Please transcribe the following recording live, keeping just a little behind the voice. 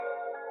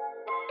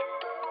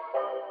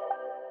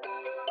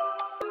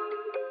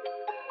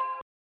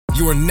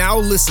You are now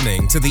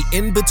listening to the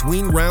In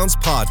Between Rounds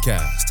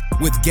podcast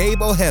with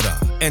Gabe Ojeda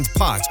and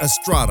Pach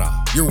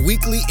Estrada, your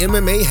weekly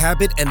MMA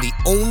habit and the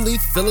only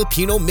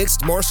Filipino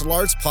mixed martial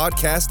arts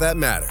podcast that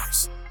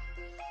matters.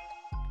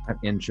 That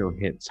intro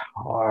hits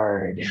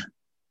hard.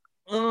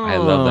 I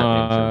love that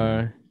intro.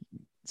 Man.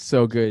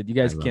 So good. You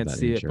guys can't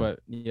see intro.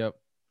 It, but yep.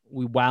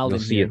 We wild in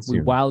here.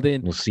 We wild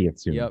in. We'll see it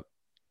soon. Yep.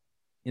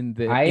 In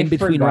the In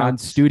Between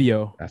Rounds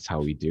studio. That's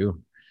how we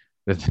do.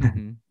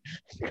 The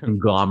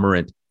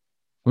conglomerate.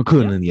 We're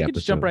cool in the episode.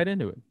 Just jump right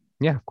into it.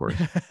 Yeah, of course.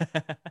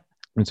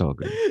 It's all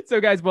good.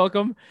 So, guys,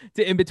 welcome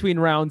to In Between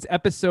Rounds,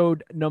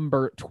 episode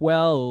number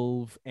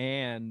 12.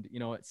 And,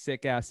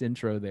 sick ass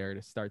intro there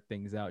to start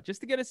things out.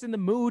 Just to get us in the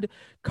mood,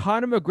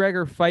 Conor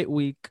McGregor fight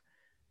week.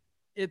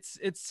 It's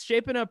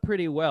shaping up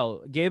pretty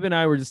well. Gabe and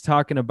I were just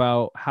talking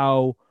about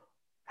how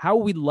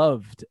we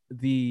loved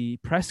the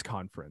press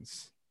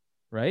conference,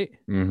 right?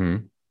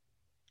 Mm-hmm.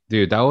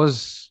 Dude, that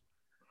was...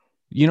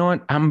 You know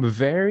what? I'm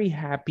very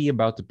happy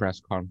about the press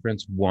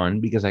conference. One,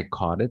 because I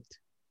caught it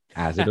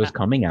as it was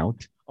coming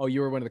out. Oh,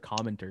 you were one of the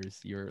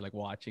commenters. You were like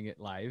watching it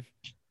live.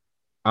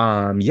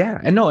 Yeah,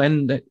 and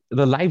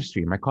the live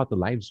stream. I caught the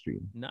live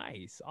stream.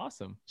 Nice,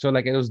 awesome. So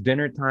like it was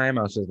dinner time.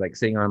 I was just like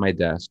sitting on my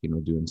desk,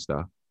 doing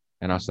stuff,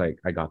 and I was like,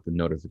 I got the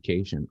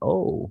notification.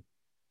 Oh,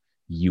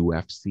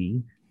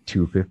 UFC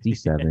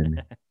 257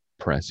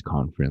 press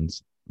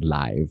conference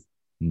live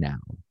now.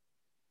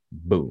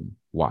 Boom.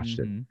 Watched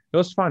it. It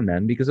was fun,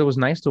 man, because it was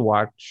nice to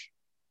watch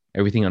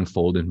everything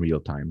unfold in real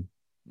time.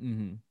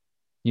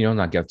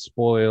 Not get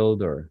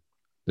spoiled, or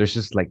there's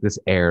just like this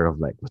air of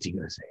like, what's he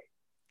gonna say?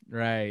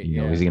 Right.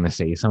 Is he gonna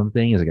say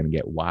something? Is it gonna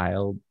get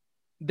wild?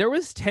 There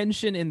was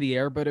tension in the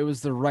air, but it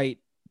was the right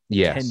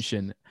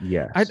tension.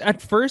 Yes.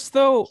 At first,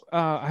 though,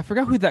 I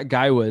forgot who that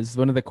guy was.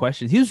 One of the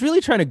questions, he was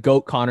really trying to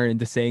goat Conor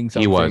into saying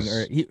something. He was.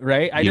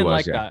 Right? I didn't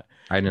like that.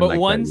 I didn't but like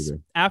once that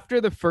either. After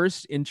the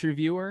first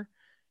interviewer,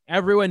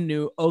 everyone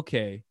knew,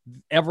 okay,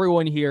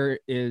 everyone here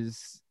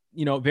is,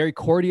 very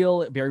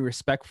cordial, very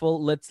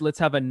respectful. Let's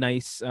have a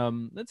nice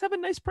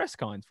press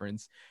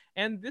conference.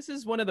 And this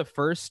is one of the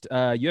first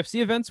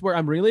UFC events where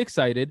I'm really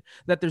excited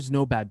that there's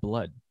no bad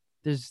blood.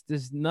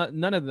 There's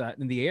none of that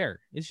in the air.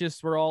 It's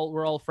just we're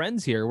all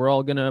friends here. We're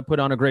all gonna put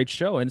on a great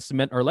show and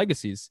cement our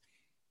legacies.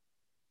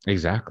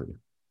 Exactly.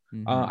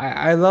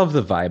 I love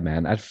the vibe,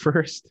 man. At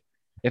first,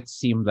 it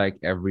seemed like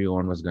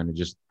everyone was gonna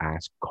just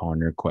ask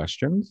Conor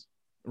questions.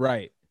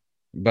 Right.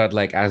 But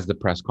like as the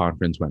press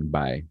conference went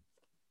by,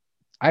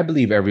 I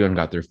believe everyone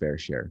got their fair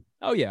share.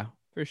 Oh yeah,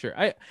 for sure.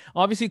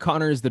 Obviously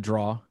Conor is the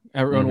draw.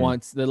 Everyone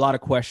wants. A lot of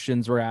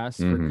questions were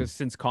asked because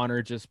since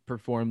Conor just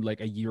performed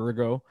like a year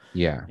ago.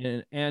 Yeah.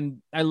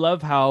 And I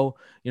love how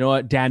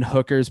Dan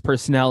Hooker's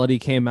personality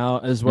came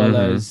out, as well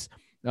as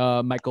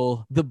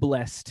Michael the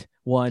Blessed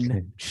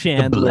One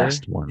Chandler. The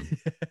Blessed One.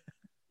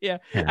 Yeah.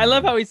 I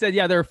love how he said,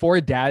 there are 4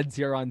 dads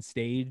here on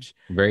stage.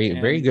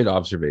 Very good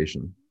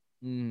observation.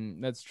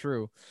 That's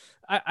true.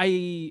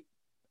 I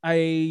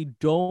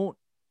don't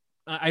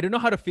know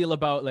how to feel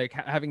about like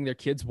having their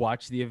kids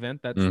watch the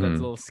event. That's a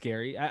little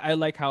scary. I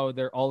like how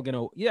they're all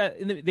gonna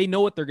they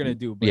know what they're gonna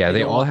do. But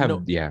they all have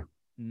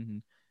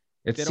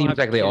It seems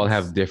like they all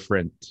have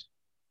different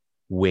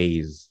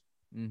ways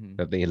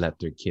that they let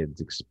their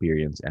kids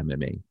experience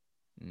MMA.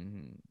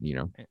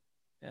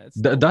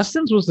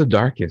 Dustin's was the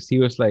darkest. He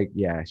was like,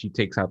 she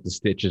takes out the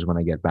stitches when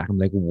I get back. I'm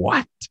like,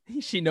 what?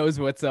 She knows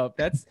what's up.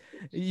 That's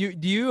you.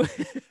 Do you?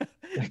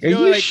 Are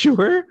you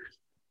sure?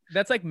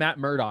 That's like Matt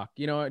Murdock,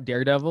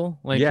 Daredevil.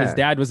 Like his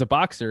dad was a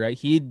boxer, right?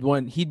 He'd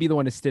be the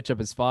one to stitch up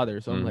his father.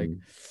 So I'm like,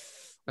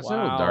 that's a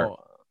little dark.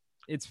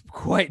 It's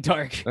quite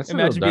dark. That's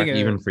Imagine a little dark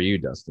even for you,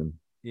 Dustin.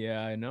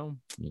 Yeah, I know.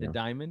 The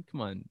diamond. Come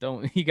on,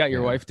 don't. You got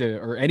your wife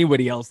or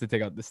anybody else to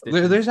take out the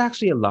stitches. There's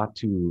actually a lot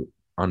to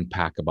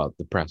unpack about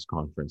the press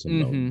conference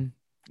alone.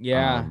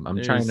 Yeah,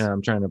 I'm trying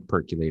to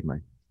percolate my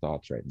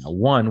thoughts right now.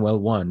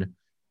 One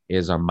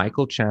is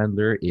Michael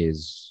Chandler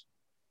is,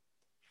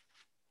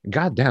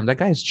 goddamn, that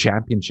guy is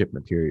championship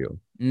material.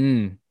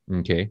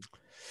 Okay,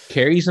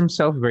 carries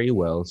himself very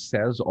well,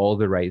 says all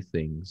the right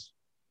things,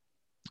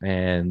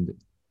 and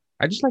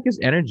I just like his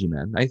energy,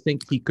 man. I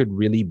think he could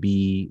really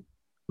be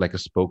like a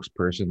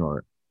spokesperson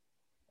or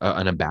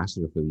an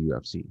ambassador for the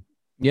UFC.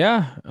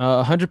 Yeah,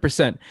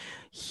 100%.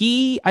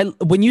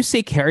 When you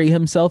say carry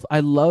himself,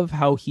 I love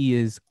how he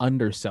is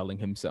underselling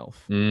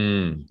himself.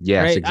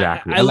 Yes, right?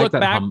 exactly. I like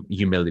that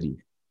humility.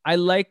 I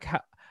like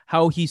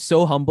how he's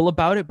so humble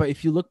about it. But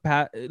if you look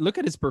at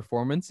his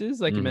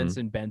performances, like you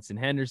mentioned, Benson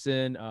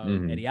Henderson,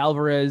 Eddie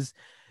Alvarez,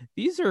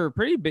 these are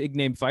pretty big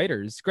name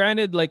fighters.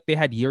 Granted, like they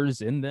had years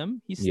in them,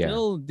 he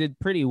still did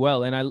pretty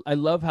well. And I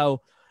love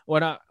how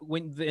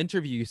when the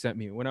interview you sent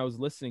me, when I was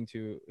listening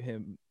to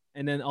him.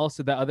 And then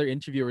also the other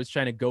interviewer was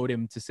trying to goad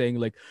him to saying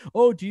like,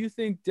 oh, do you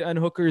think Dan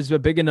Hooker is a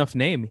big enough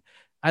name?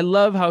 I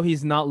love how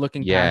he's not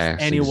looking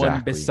past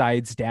anyone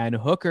besides Dan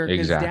Hooker,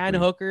 because Dan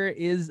Hooker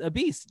is a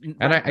beast. And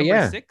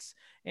number 6,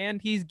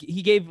 and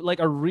he gave like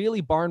a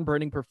really barn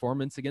burning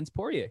performance against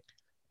Poirier.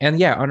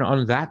 And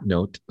on that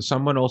note,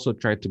 someone also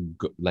tried to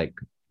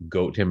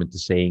goat him into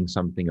saying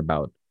something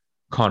about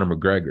Conor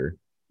McGregor,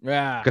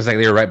 Yeah. because like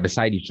they were right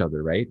beside each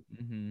other, right?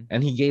 Mm-hmm.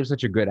 And he gave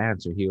such a good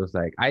answer. He was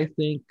like, I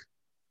think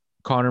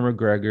Conor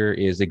McGregor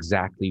is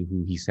exactly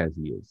who he says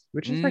he is,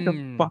 which is like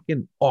a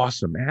fucking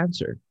awesome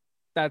answer,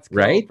 That's cool,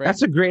 right?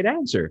 That's a great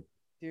answer.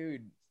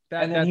 dude.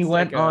 And then he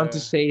went on to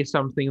say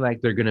something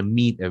like they're going to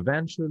meet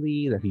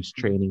eventually, that he's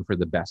training for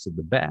the best of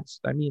the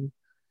best. I mean,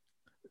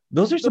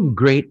 those are some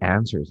great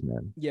answers,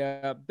 man.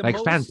 Yeah.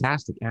 Like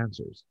fantastic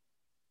answers.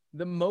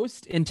 The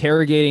most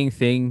interrogating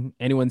thing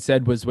anyone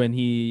said was when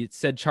he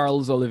said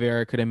Charles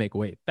Oliveira couldn't make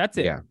weight. That's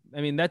it. Yeah.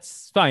 I mean,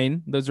 that's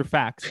fine. Those are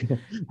facts.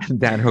 And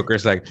Dan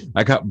Hooker's like,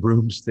 I got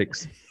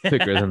broomsticks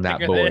thicker than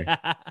that boy.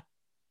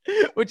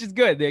 Which is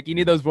good. Like, you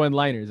need those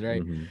one-liners,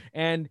 right? Mhm.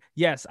 And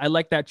yes, I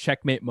like that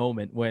checkmate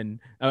moment when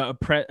a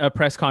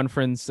press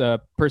conference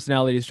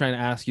personality is trying to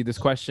ask you this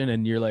question,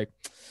 and you're like,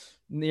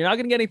 "You're not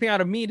gonna get anything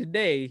out of me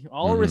today."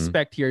 All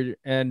respect here,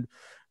 and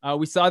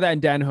we saw that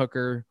in Dan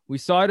Hooker. We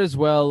saw it as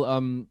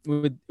well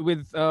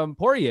with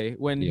Poirier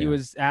when he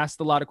was asked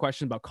a lot of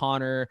questions about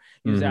Conor.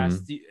 He was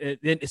asked,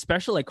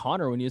 especially like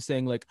Conor, when he was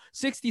saying like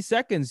 60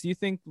 seconds. Do you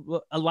think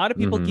a lot of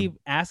people keep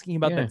asking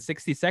about that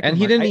 60 seconds? And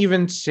he didn't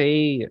even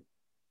say.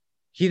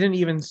 He didn't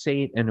even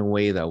say it in a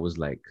way that was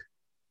like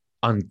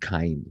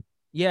unkind.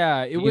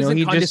 Yeah, it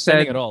wasn't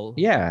condescending at all.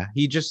 Yeah,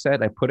 he just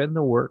said, I put in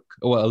the work.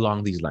 Well,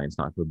 along these lines,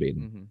 not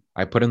verbatim.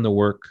 I put in the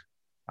work.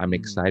 I'm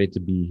excited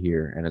to be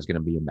here, and it's going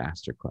to be a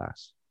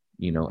masterclass.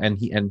 You know, and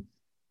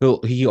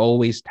he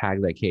always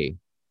tagged like, hey,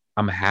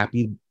 I'm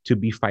happy to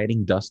be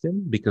fighting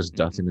Dustin because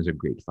Dustin is a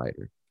great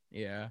fighter.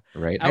 Yeah.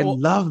 Right. I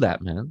love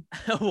that, man.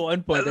 At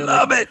one point, I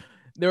love it.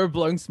 They were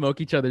blowing smoke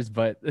up each other's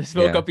butts. He's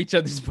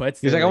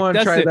like, I want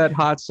to try that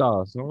hot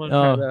sauce. I want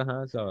to try that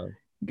hot sauce.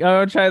 I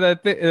want to try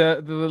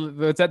that.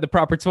 What's at the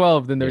proper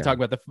 12? Then they're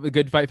talking about the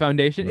Good Fight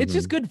Foundation. It's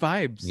just good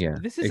vibes. Yeah.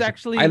 This is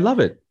actually. I love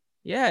it.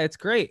 Yeah, it's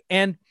great.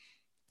 And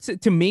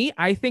to me,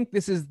 I think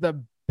this is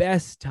the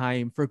best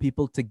time for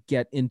people to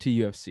get into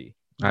UFC.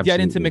 Absolutely. Get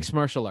into mixed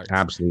martial arts.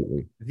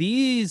 Absolutely.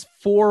 These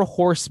 4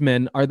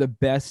 horsemen are the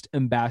best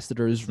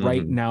ambassadors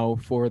right now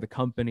for the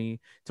company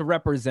to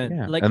represent.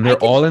 Yeah. Like, and they're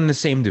all in the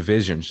same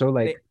division. So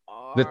like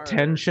the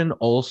tension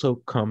also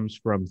comes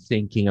from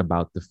thinking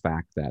about the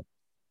fact that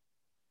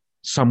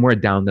somewhere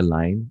down the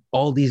line,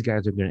 all these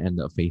guys are going to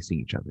end up facing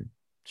each other.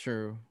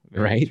 True.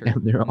 Right? True.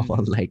 And they're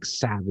all like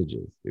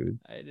savages, dude.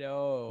 I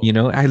know. You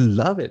know, I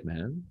love it,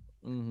 man.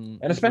 And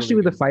especially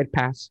really with the Fight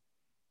Pass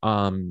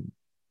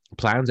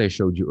plans I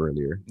showed you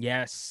earlier.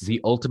 Yes. The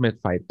Ultimate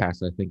Fight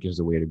Pass, I think, is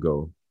the way to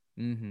go.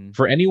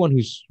 For anyone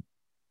who's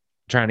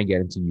trying to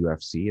get into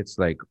UFC, it's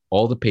like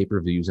all the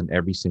pay-per-views and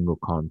every single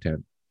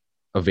content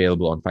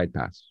available on Fight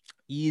Pass.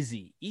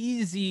 Easy.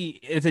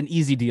 It's an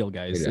easy deal,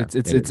 guys. Yeah,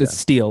 it's a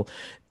steal.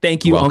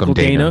 Thank you, Welcome, Uncle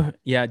Dana.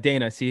 Yeah,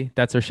 Dana. See,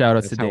 that's our shout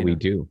outs to Dana. That's how we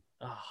do.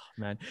 Oh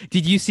man,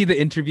 did you see the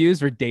interviews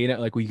where Dana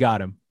like, we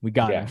got him. Like,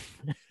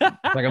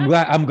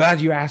 I'm glad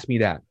you asked me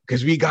that,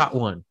 because we got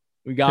one.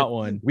 We got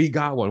one.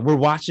 We're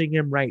watching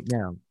him right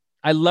now.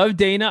 I love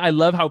Dana. I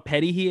love how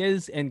petty he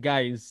is. And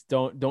guys,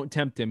 don't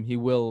tempt him. He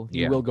will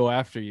go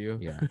after you.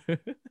 Yeah.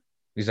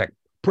 He's like,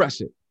 press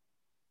it.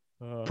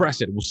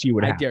 Press it. We'll see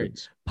what happens. Dare you.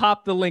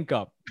 Pop the link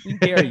up. We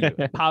dare you.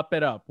 Pop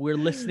it up. We're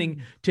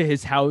listening to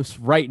his house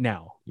right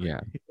now. Yeah.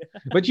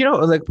 But you know,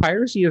 like,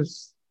 piracy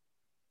is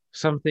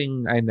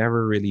something I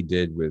never really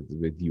did with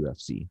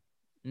UFC.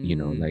 You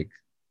know, like,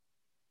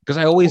 because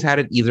I always had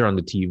it either on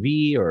the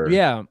TV or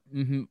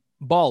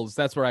Balls.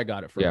 That's where I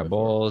got it from. Yeah,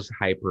 Balls,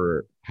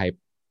 Hyper.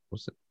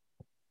 What's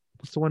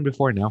the one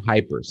before now?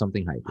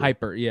 Something Hyper.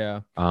 Hyper,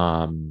 yeah.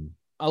 A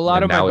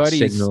lot of my buddies.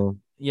 Signal.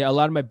 Yeah, a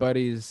lot of my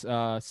buddies.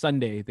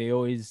 Sunday, they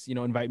always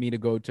invite me to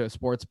go to a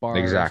sports bar.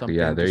 Exactly. Or something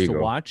Yeah, there you to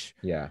go. Watch.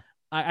 Yeah.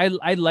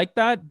 I like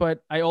that,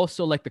 but I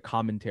also like the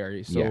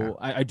commentary, so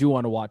I do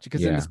want to watch it,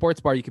 because in the sports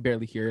bar you can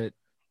barely hear it.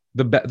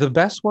 The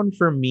best one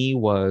for me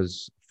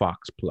was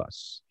Fox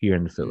Plus here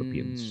in the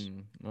Philippines.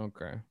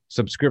 Okay.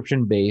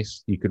 Subscription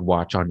based, you could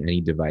watch on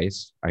any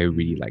device. I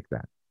really like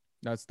that.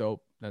 That's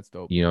dope.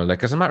 You know, like,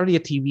 because I'm not really a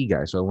TV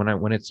guy, so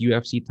when it's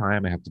UFC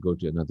time, I have to go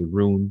to another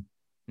room,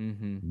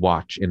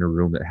 watch in a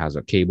room that has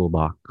a cable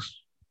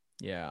box.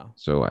 Yeah.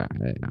 So I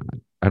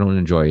don't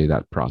enjoy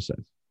that process.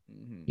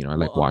 You know, I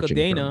like watching.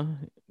 Dana,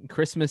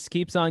 Christmas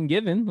keeps on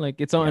giving. Like,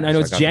 it's on. I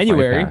know it's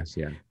January.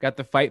 Got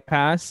the Fight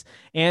Pass,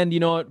 and you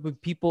know what?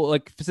 With people,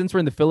 like, since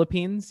we're in the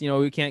Philippines,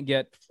 we can't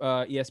get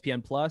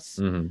ESPN Plus.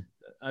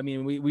 I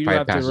mean, we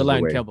have to rely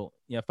on cable.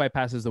 Yeah, Fight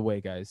Pass is the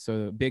way, guys.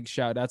 So big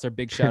shout. That's our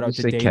big shout out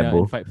to Dana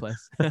and Fight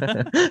Plus.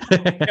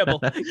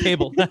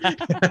 Cable. You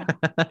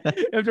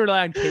have to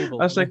rely on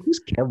cable. I was like, who's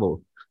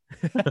cable?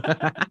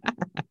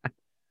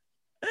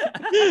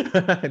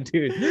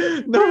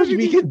 Dude, no, what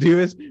we can do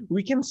is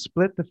we can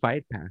split the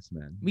Fight Pass,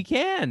 man. We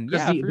can,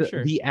 yeah, for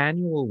sure. The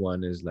annual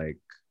one is like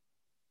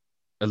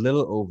a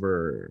little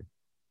over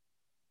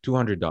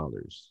 $200.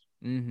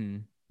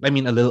 I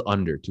mean, a little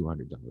under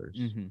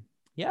 $200.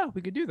 Yeah,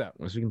 we could do that.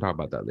 So we can talk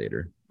about that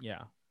later.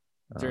 Yeah.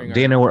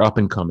 Dana, we're up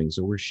and coming,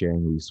 so we're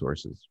sharing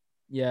resources.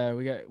 Yeah,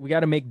 we got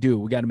to make do.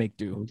 We got to make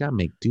do. We gotta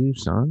make do,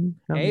 son.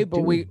 Hey,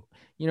 but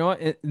you know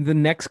what? In the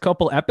next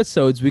couple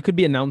episodes, we could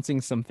be announcing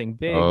something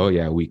big. Oh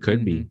yeah, we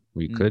could be.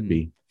 We could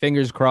be.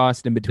 Fingers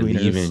crossed in between.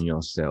 Believe in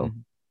yourself.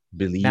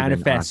 Believe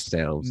in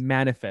ourselves.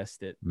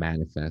 Manifest it.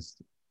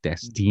 Manifest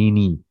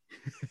destiny.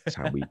 That's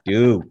how we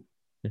do.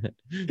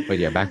 But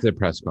yeah, back to the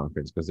press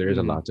conference because there is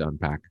a lot to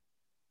unpack.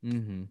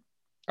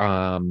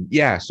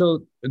 Yeah,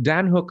 so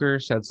Dan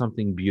Hooker said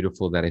something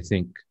beautiful that I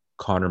think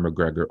Conor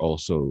McGregor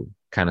also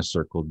kind of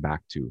circled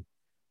back to.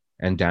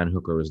 And Dan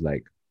Hooker was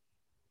like,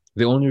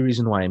 the only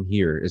reason why I'm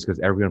here is because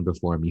everyone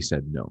before me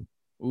said no.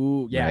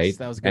 Ooh, yes, right?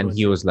 That was a good. And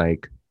he was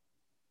like,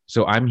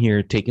 so I'm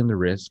here taking the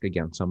risk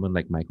against someone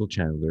like Michael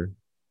Chandler,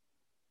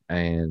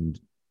 and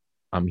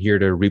I'm here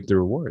to reap the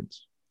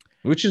rewards,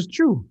 which is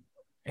true.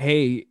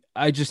 Hey,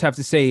 I just have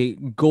to say,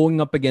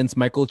 going up against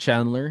Michael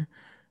Chandler,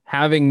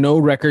 having no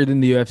record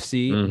in the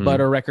UFC, but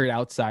a record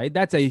outside,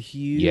 that's a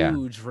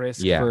huge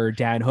risk for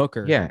Dan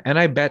Hooker. Yeah, and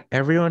I bet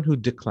everyone who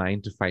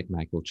declined to fight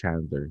Michael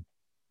Chandler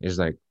is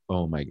like,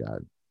 oh my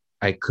God,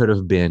 I could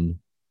have been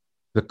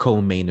the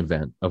co-main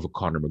event of a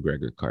Conor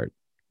McGregor card.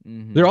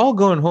 They're all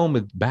going home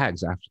with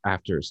bags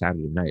after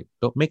Saturday night.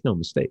 Don't make no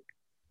mistake.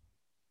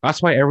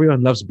 That's why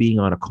everyone loves being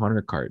on a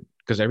Conor card,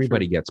 because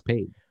everybody gets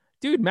paid.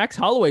 Dude, Max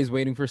Holloway's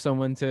waiting for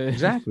someone to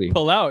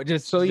pull out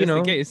just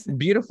in case.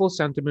 Beautiful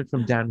sentiment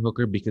from Dan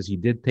Hooker, because he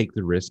did take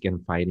the risk in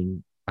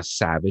fighting a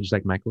savage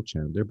like Michael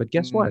Chandler. But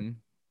guess what?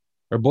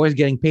 Our boy's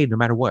getting paid no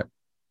matter what.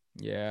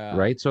 Yeah.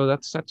 Right? So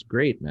that's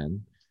great,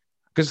 man.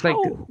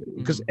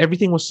 Because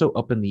everything was so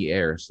up in the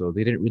air, so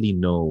they didn't really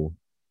know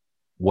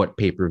what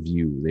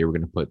pay-per-view they were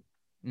going to put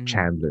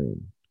Chandler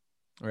in.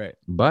 Right.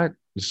 But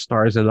the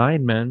stars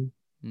aligned, man.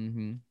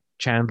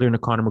 Chandler and a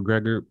Conor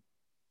McGregor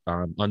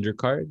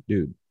undercard,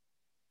 dude.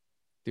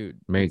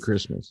 Merry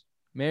Christmas.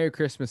 Merry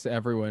Christmas to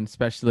everyone,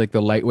 especially like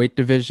the lightweight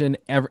division.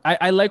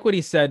 I like what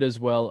he said as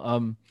well.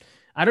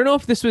 I don't know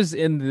if this was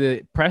in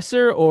the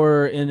presser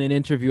or in an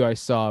interview I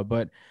saw,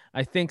 but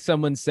I think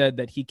someone said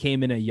that he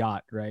came in a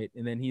yacht, right?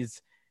 And then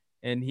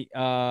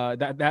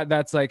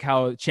that's like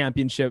how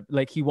championship,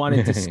 like he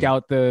wanted to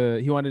scout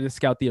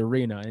the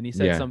arena, and he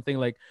said something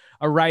like,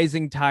 a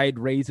rising tide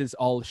raises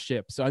all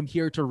ships, so I'm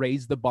here to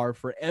raise the bar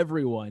for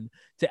everyone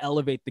to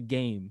elevate the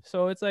game.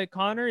 So it's like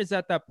Conor is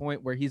at that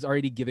point where he's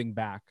already giving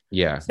back.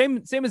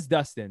 Same as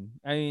Dustin.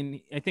 I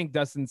mean, I think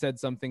Dustin said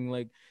something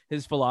like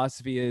his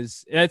philosophy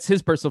is, it's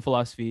his personal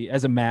philosophy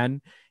as a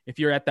man, if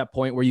you're at that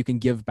point where you can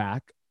give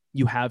back,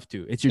 you have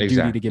to. It's your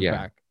duty to give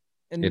back.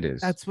 And it is.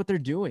 That's what they're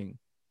doing.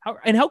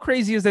 How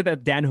crazy is it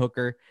that Dan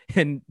Hooker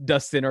and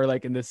Dustin are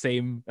like in the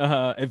same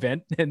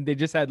event, and they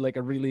just had like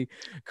a really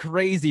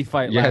crazy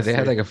fight? Yeah, they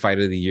had like a fight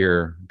of the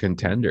year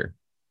contender.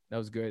 That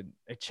was good.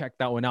 I checked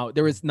that one out.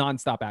 There was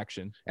nonstop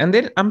action. And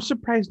then I'm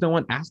surprised no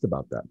one asked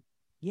about that.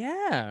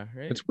 Yeah,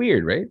 right. It's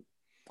weird, right?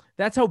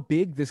 That's how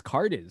big this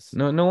card is.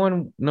 No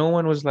one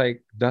was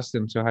like,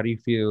 Dustin, so how do you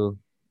feel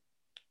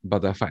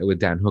about that fight with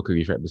Dan Hooker?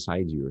 He's right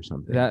beside you or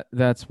something.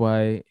 That's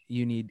why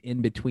you need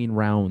in between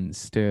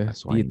rounds to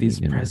beat these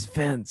press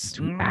fans.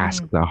 To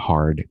ask the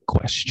hard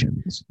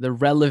questions. The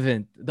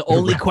relevant, the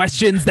only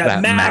questions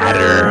that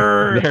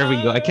matter. There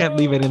we go. I can't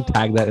believe I didn't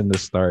tag that in the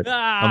start.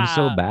 I'm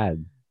so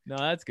bad. No,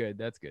 that's good.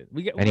 That's good.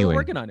 We're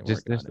working on it.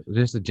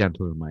 Just a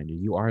gentle reminder.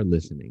 You are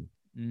listening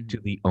to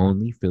the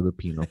only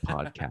Filipino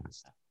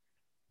podcast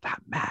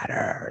that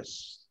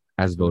matters,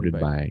 as voted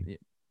by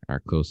our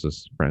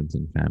closest friends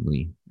and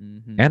family,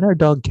 and our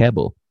dog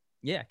Kebble.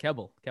 Yeah,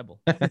 Kebble.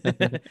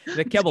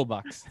 The Kebble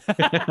box.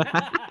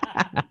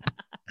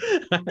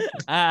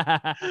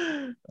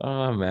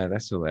 Oh man,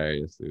 that's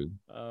hilarious, dude.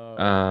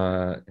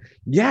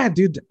 Yeah,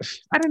 dude.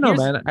 I don't know,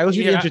 man. I was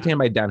really entertained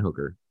by Dan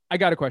Hooker. I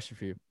got a question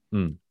for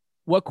you.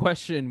 What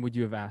question would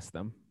you have asked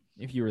them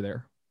if you were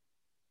there?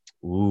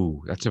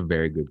 Ooh, that's a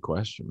very good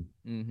question.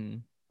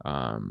 You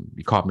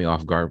caught me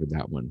off guard with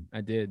that one.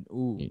 I did.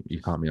 Ooh,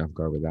 you caught me off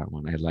guard with that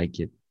one. I like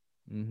it.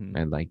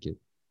 I like it.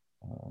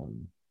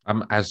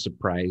 I'm as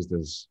surprised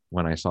as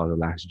when I saw The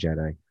Last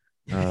Jedi.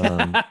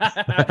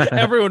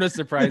 Everyone was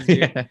surprised.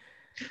 Yeah.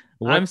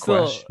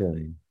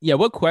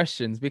 What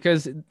questions?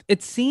 Because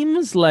it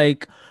seems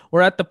like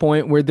we're at the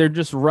point where they're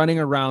just running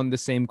around the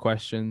same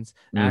questions.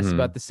 Ask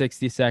about the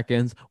 60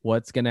 seconds.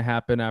 What's going to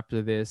happen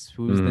after this?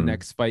 Who's the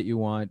next fight you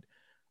want?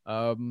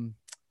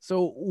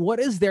 So what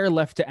is there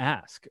left to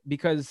ask?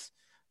 Because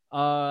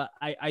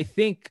I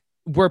think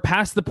we're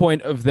past the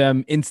point of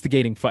them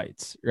instigating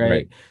fights,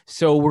 right?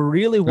 So we're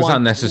really it's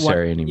not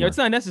necessary anymore. Yeah, it's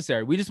not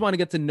necessary. We just want to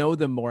get to know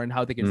them more and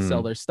how they can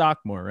sell their stock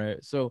more, right?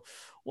 So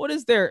what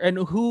is there, and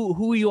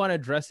who you want to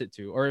address it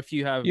to? Or if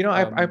you have,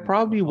 I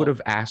probably would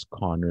have asked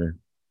Conor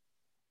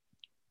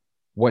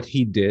what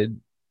he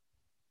did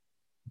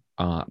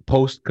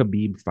post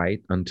Khabib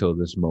fight until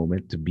this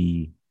moment to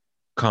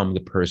become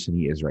the person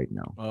he is right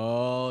now.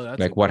 Oh, that's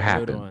like what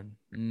happened.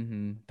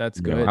 That's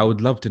good. I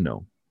would love to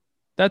know.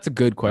 That's a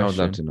good question. I would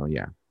love to know,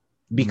 yeah.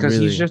 Because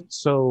he's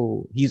just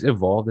he's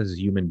evolved as a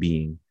human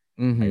being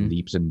by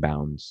leaps and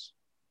bounds.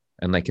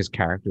 And like his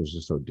character is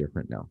just so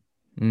different now.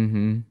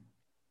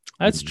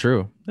 That's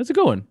true. That's a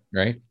good one.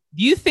 right?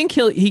 Do you think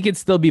he could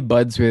still be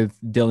buds with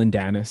Dylan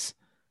Dennis,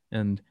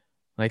 and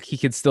like he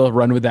could still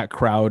run with that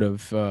crowd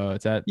of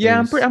that? Yeah,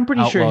 I'm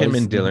pretty sure him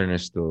and Outlaws? Dylan are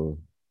still.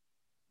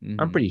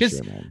 I'm pretty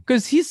sure, man.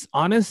 Because he's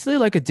honestly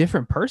like a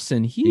different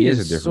person. He is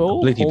is a different, so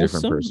completely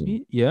different wholesome.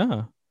 person.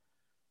 Yeah,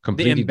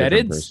 Completely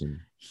different Embeddeds?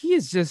 person. he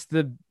is just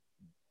the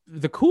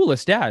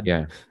coolest dad.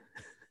 Yeah,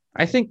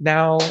 I think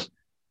now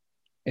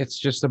it's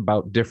just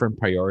about different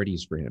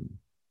priorities for him.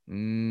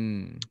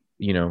 Mm.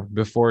 You know,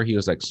 before he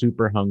was like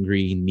super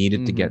hungry, he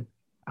needed to get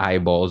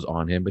eyeballs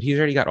on him, but he's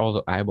already got all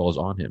the eyeballs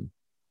on him.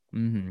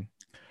 Mm-hmm.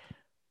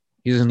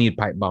 He doesn't need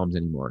pipe bombs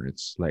anymore.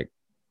 It's like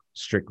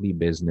strictly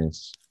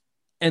business.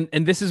 And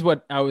this is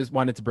what I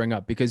wanted to bring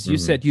up, because you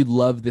said you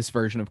love this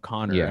version of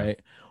Connor, right?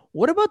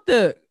 What about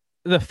the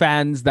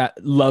fans that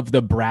love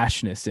the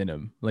brashness in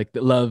him, like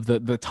that love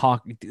the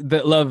talk,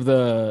 that love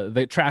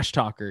the trash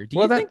talker? Do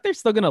you think they're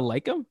still gonna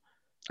like him?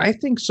 I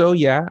think so.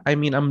 Yeah. I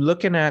mean, I'm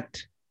looking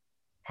at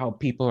how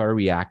people are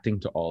reacting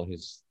to all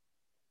his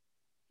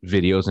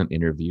videos and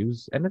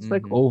interviews, and it's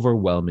like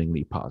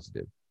overwhelmingly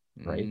positive,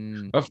 right?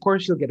 Of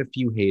course, you'll get a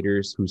few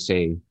haters who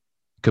say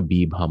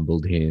Khabib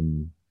humbled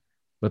him.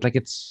 But like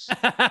it's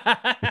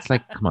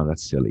like, come on,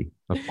 that's silly.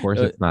 Of course,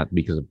 it's not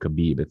because of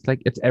Khabib. It's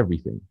like it's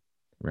everything,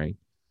 right?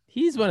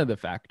 He's one of the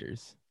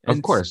factors.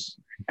 Of course,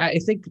 I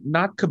think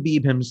not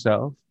Khabib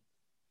himself,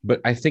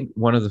 but I think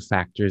one of the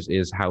factors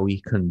is how he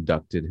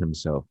conducted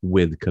himself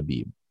with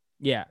Khabib.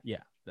 Yeah,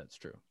 that's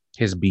true.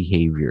 His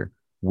behavior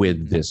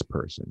with this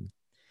person,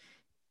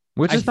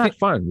 which is not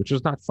fun. Which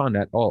was not fun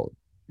at all.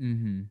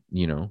 You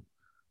know,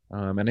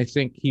 and I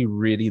think he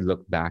really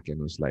looked back and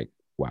was like,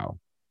 "Wow."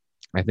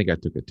 I think I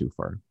took it too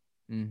far.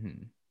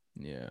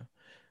 Yeah.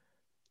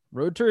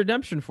 Road to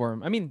redemption for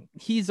him. I mean,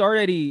 he's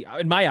already,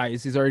 in my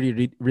eyes, he's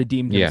already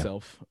redeemed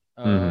himself.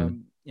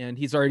 And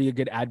he's already a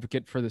good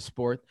advocate for the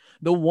sport.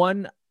 The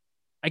one,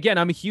 again,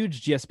 I'm a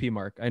huge GSP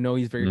Mark. I know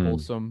he's very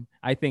wholesome.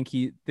 I think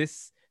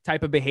this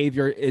type of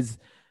behavior is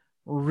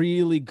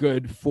really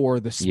good for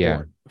the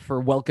sport, for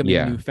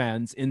welcoming new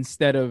fans,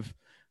 instead of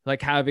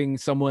like having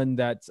someone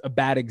that's a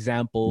bad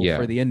example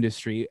for the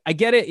industry. I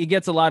get it. It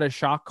gets a lot of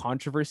shock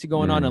controversy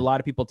going on, a lot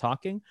of people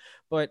talking,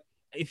 but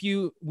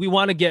we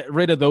want to get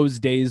rid of those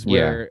days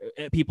where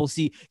people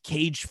see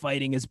cage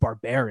fighting as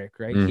barbaric,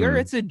 right? Here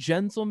it's a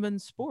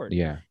gentleman's sport.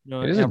 Yeah. You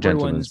know, it is a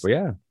gentleman's sport.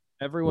 Yeah.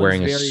 Everyone's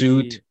wearing a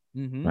suit.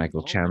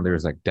 Michael Chandler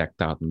is like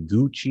decked out in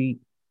Gucci.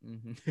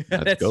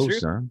 Let's go,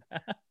 son.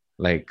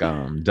 Like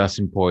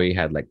Dustin Poirier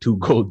had like 2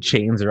 gold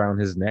chains around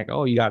his neck.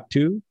 Oh, you got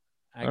 2?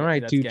 All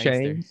right, 2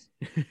 chains.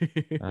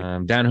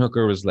 Dan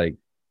Hooker was like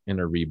in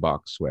a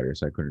Reebok sweater,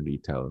 so I couldn't really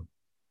tell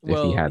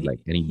if he had like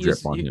any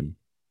drip on him.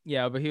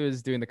 Yeah, but he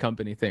was doing the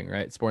company thing,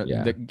 right? Sport,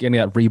 getting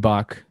that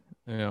Reebok,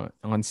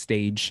 on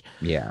stage.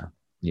 Yeah.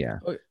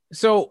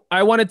 So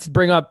I wanted to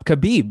bring up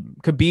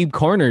Khabib. Khabib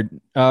cornered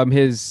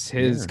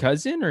his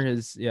cousin or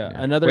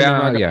another.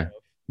 Yeah.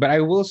 But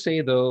I will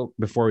say though,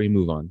 before we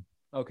move on,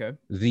 okay,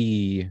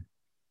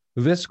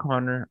 this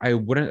Connor, I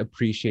wouldn't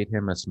appreciate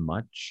him as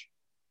much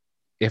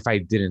if I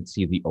didn't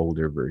see the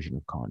older version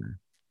of Connor.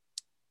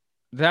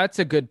 That's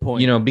a good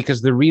point. You know,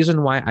 because the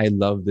reason why I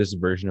love this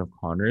version of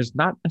Connor is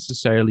not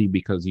necessarily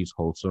because he's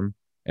wholesome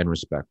and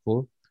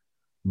respectful,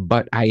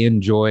 but I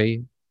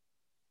enjoy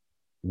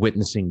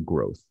witnessing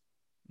growth.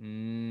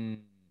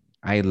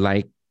 I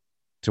like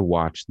to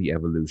watch the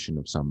evolution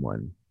of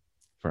someone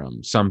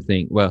from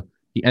something,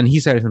 and he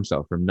said it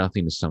himself, from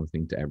nothing to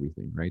something to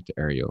everything, right? To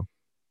Ariel.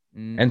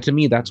 And to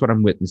me, that's what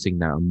I'm witnessing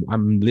now.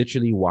 I'm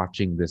literally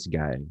watching this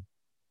guy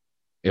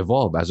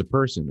evolve as a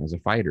person, as a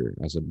fighter,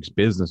 as a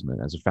businessman,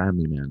 as a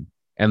family man.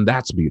 And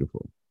that's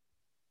beautiful.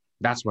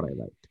 That's what I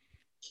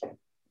like.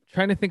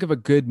 Trying to think of a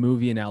good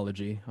movie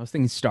analogy. I was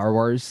thinking Star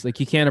Wars. Like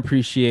you can't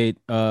appreciate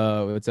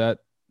what's that?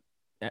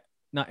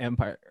 Not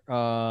Empire.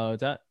 What's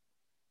that?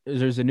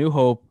 There's A New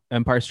Hope,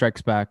 Empire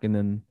Strikes Back, and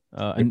then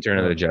Return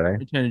of the Jedi.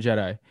 Return of the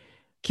Jedi.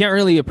 Can't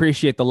really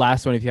appreciate the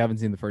last one if you haven't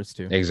seen the first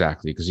 2.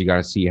 Exactly, because you got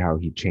to see how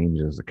he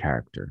changes the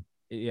character.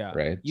 Yeah.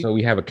 Right. So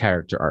we have a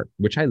character arc,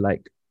 which I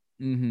like.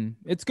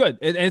 It's good.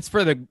 It's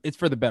for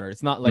the better.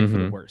 It's not like for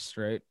the worst,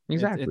 right?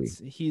 Exactly.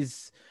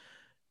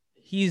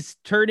 He's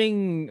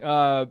turning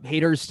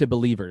haters to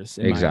believers.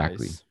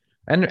 Exactly.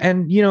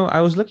 And you know,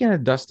 I was looking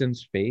at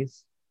Dustin's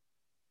face.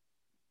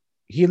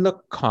 He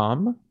looked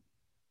calm,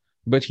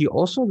 but he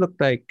also looked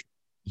like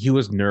he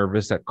was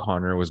nervous that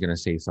Connor was going to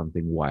say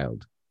something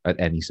wild at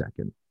any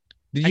second.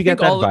 Did you get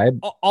that vibe?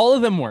 All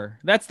of them were.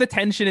 That's the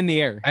tension in the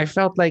air. I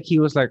felt like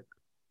he's like,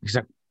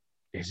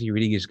 is he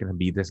really just going to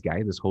be this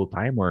guy this whole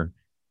time? Or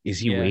is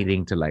he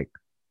waiting to like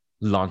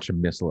launch a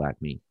missile at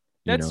me?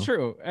 That's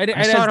true. I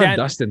saw it on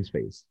Dustin's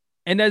face.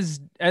 And as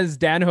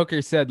Dan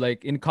Hooker said,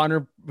 like in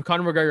Conor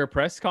McGregor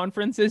press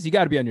conferences, you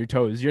got to be on your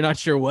toes. You're not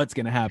sure what's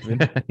going to happen.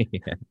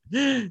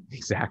 Yeah,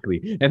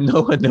 exactly. And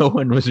no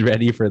one was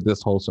ready for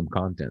this wholesome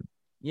content.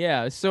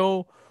 Yeah.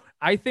 So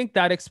I think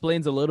that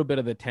explains a little bit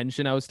of the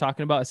tension I was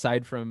talking about,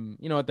 aside from,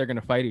 what, they're going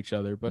to fight each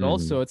other. But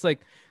also it's like,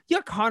 you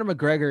got Conor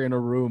McGregor in a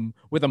room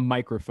with a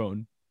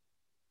microphone.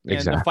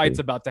 and the fight's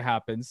about to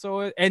happen.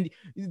 So, and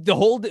the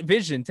whole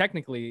division,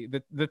 technically,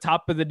 the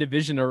top of the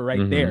division are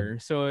right there.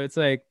 So it's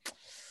like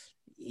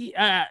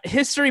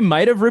history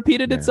might have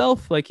repeated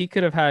itself. Like he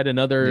could have had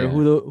another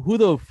who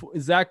the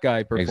is that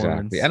guy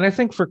performance. Exactly. And I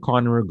think for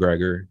Conor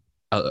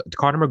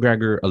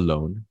McGregor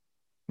alone,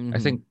 I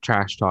think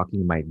trash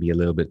talking might be a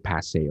little bit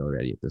passe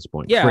already at this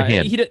point. Yeah, for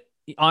him,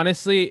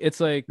 honestly, it's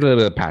like a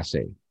little bit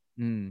passe.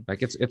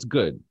 Like it's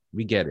good.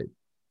 We get it.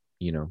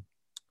 You know.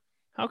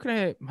 How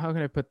can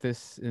I put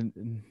this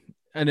in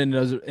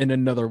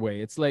another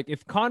way? It's like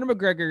if Conor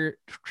McGregor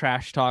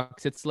trash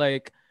talks, it's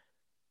like,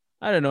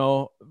 I don't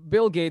know,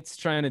 Bill Gates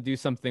trying to do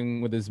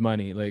something with his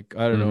money. Like,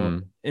 I don't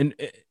know. And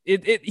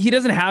he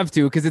doesn't have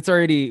to, because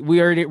we're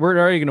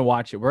already gonna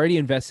watch it. We're already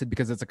invested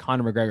because it's a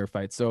Conor McGregor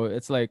fight. So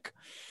it's like,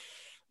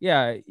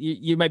 yeah,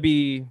 you might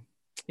be.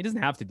 He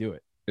doesn't have to do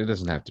it. It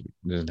doesn't have to.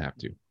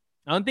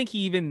 I don't think he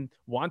even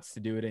wants to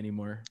do it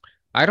anymore.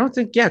 I don't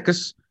think,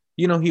 because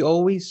you know, he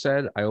always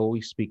said, I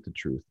always speak the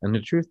truth. And the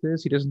truth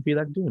is, he doesn't feel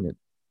like doing it.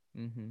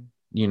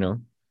 You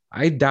know,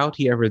 I doubt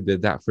he ever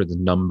did that for the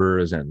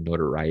numbers and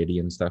notoriety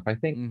and stuff. I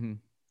think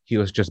he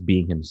was just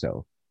being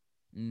himself.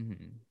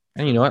 And,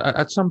 you know,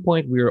 at some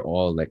point, we were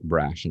all like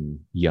brash and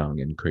young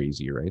and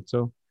crazy, right?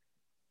 So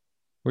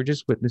we're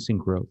just witnessing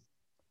growth.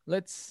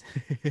 That's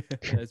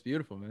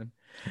beautiful, man.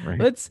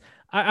 Right.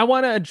 I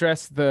want to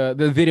address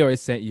the video I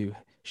sent you.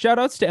 Shout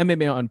outs to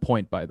MMA On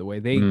Point, by the way.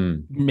 They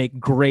make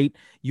great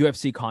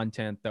UFC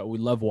content that we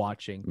love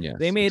watching. Yes,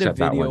 they made a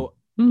video.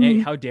 Hey,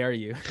 how dare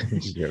you?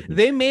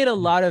 They made a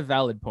lot of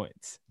valid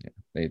points. Yeah,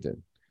 they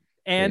did.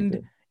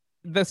 And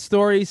the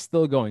story's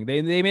still going.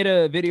 They made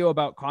a video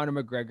about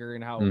Conor McGregor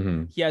and how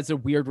he has a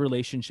weird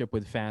relationship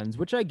with fans,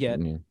 which I get.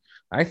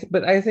 I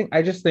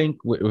just think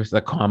with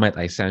the comment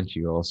I sent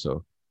you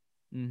also,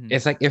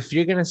 it's like, if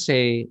you're gonna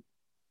say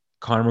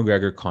Conor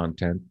McGregor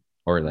content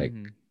or like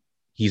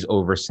he's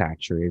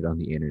oversaturated on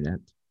the internet,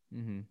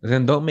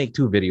 then don't make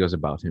 2 videos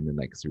about him in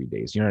like 3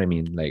 days. You know what I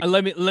mean? Like,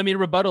 let me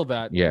rebuttal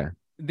that. Yeah,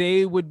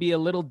 they would be a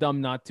little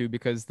dumb not to,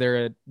 because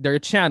they're a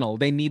channel.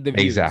 They need the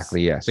views.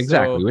 Exactly. Yes.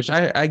 Exactly. So, which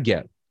I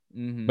get.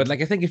 But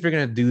like, I think if you're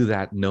gonna do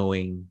that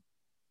knowing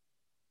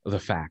the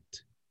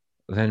fact,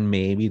 then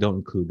maybe don't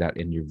include that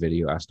in your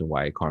video as to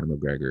why Conor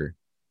McGregor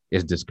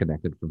is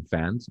disconnected from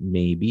fans.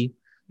 Maybe.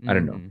 I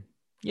don't know.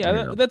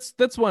 Yeah,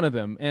 that's one of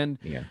them. And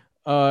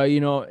you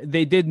know,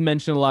 they did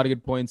mention a lot of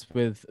good points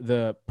with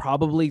the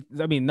probably,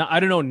 I mean, I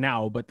don't know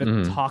now, but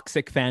the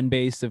toxic fan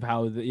base of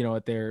how, you know,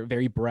 they're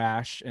very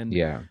brash and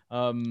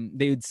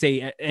they would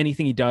say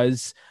anything he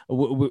does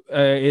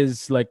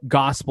is like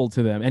gospel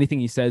to them. Anything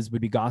he says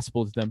would be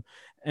gospel to them.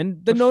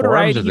 And the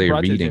notoriety he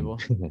brought to the table.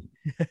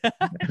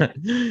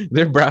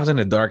 They're browsing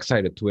the dark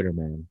side of Twitter,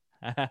 man.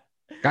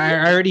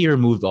 I already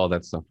removed all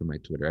that stuff from my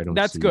Twitter. I don't.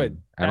 That's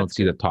good. I don't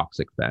see the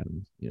toxic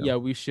fans. You know? Yeah,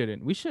 we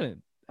shouldn't.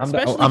 I'm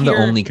the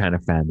only kind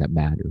of fan that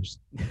matters.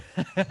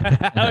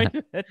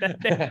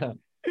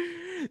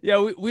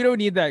 Yeah, we don't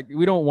need that.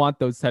 We don't want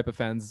those type of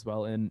fans as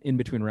well in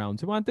between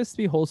rounds. We want this to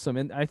be wholesome.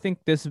 And I think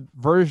this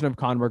version of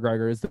Conor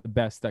McGregor is the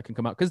best that can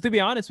come out. Because to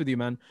be honest with you,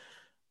 man,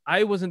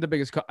 I wasn't a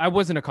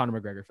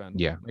Conor McGregor fan.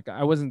 Yeah. Like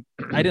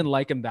I didn't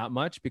like him that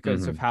much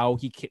because of how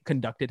he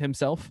conducted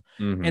himself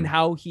and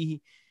how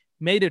he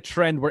made a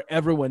trend where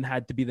everyone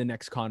had to be the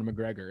next Conor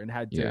McGregor and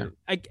had to,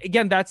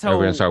 again, that's how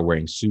everyone started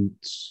wearing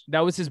suits. That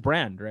was his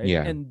brand, right?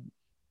 Yeah. And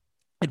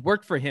it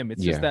worked for him.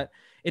 It's just that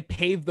it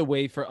paved the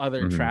way for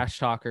other trash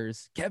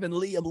talkers. Kevin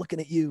Lee, I'm looking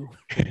at you.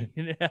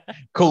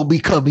 Colby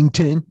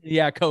Covington.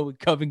 Yeah, Colby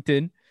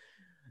Covington.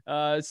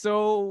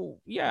 So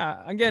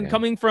yeah, again,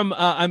 coming from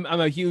I'm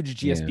a huge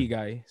GSP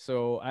guy,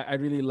 so I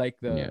really like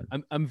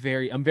I'm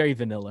very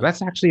vanilla.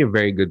 That's actually a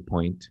very good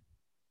point.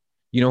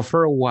 You know,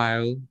 for a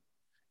while,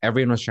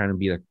 everyone was trying to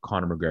be a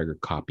Conor McGregor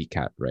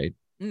copycat, right?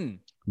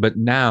 But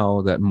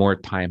now that more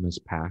time has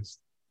passed,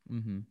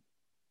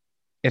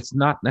 it's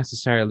not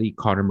necessarily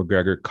Conor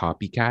McGregor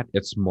copycat.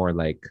 It's more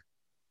like,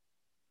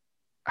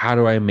 how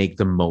do I make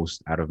the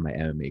most out of my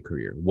MMA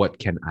career? What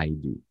can I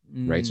do?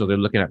 Right? So they're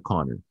looking at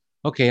Conor.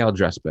 Okay, I'll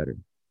dress better.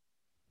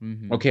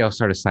 Okay, I'll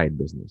start a side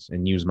business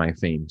and use my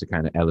fame to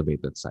kind of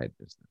elevate that side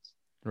business.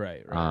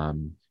 Right.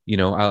 You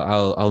know,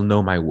 I'll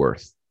know my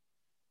worth.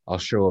 I'll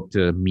show up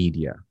to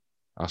media.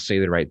 I'll say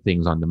the right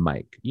things on the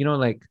mic. You know,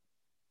 like,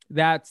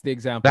 that's the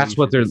example. That's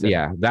what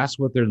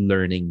they're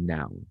learning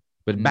now.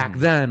 But back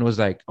then was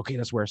like, okay,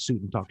 let's wear a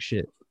suit and talk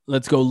shit.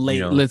 Let's go late.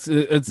 You know? Let's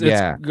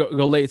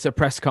go late. It's a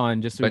press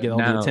con just so we get all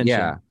the attention.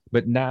 Yeah,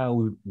 but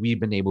now we've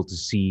been able to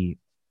see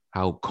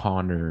how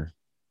Conor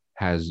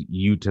has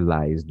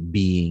utilized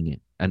being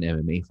an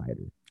MMA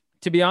fighter.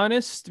 To be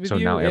honest with you,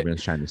 now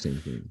everyone's trying the same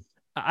thing.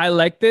 I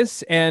like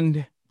this,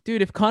 and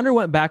dude, if Conor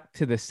went back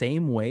to the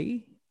same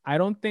way, I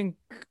don't think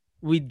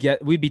we'd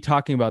be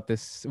talking about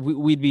this.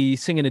 We'd be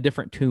singing a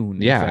different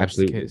tune. Yeah,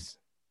 absolutely.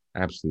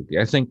 Absolutely.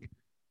 I think,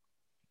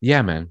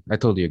 yeah, man, I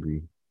totally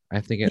agree. I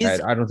think I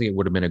don't think it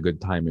would have been a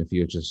good time if he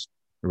was just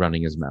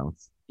running his mouth.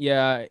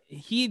 Yeah,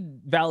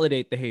 he'd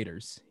validate the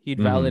haters. He'd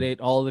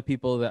validate all the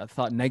people that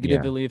thought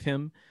negatively of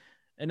him.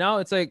 And now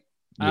it's like,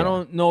 I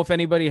don't know if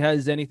anybody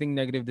has anything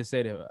negative to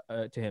say to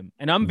him.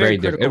 And I'm very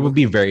critical. It would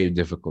be very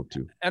difficult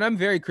too. And I'm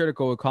very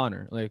critical with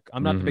Connor. Like,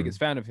 I'm not the biggest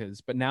fan of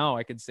his, but now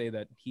I could say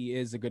that he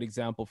is a good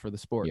example for the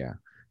sport. Yeah.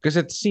 Because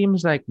it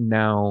seems like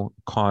now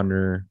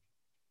Connor,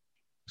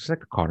 it's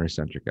like a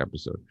Connor-centric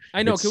episode.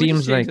 I know. It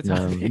seems like,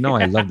 no,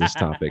 I love this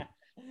topic.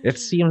 It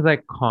seems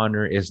like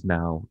Connor is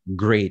now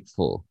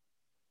grateful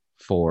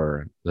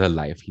for the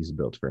life he's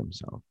built for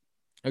himself.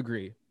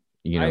 Agree.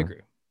 You know? I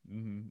agree.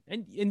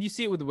 Mm-hmm. And you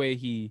see it with the way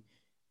he,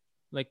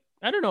 like,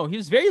 I don't know, he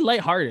was very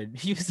lighthearted.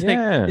 He was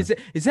like,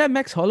 is that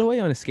Max Holloway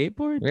on a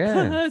skateboard?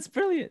 Yeah. That's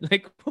brilliant.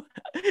 Like,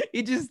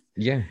 he just,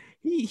 yeah,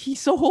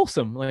 he's so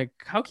wholesome. Like,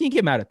 how can you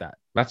get mad at that?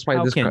 That's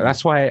why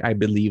that's why I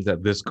believe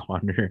that this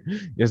Connor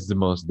is the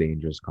most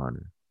dangerous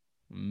Connor.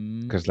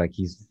 Because like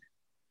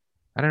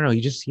I don't know, he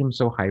just seems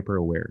so hyper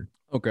aware.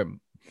 Okay.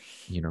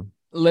 You know?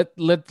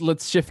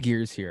 Let's shift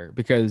gears here,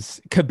 because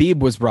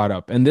Khabib was brought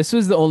up, and this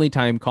was the only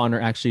time Connor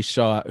actually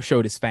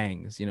showed his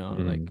fangs, you know,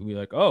 like we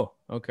like, oh,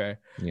 okay.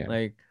 Yeah.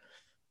 Like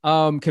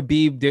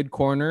Khabib did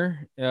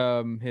corner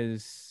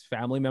his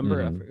family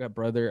member, I forgot,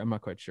 brother, I'm not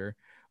quite sure.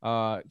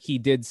 He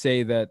did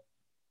say that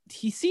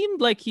he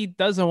seemed like he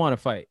doesn't want to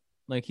fight.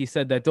 Like, he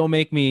said that, don't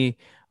make me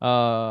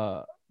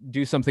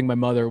do something my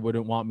mother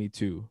wouldn't want me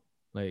to.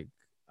 Like,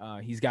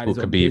 he's got his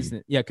own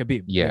business. Yeah,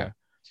 Khabib. Yeah.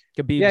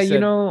 Khabib said, you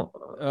know,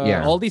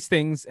 all these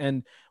things,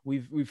 and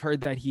we've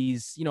heard that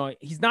he's, you know,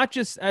 he's not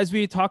just, as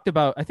we talked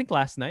about, I think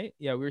last night.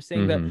 Yeah, we were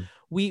saying that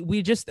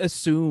we just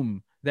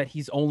assume that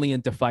he's only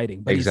into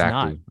fighting, but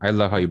exactly. he's not. I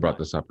love how you brought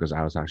this up, because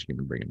I was actually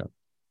going to bring it up.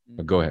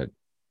 But go ahead.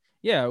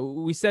 Yeah,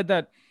 we said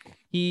that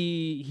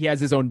he has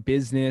his own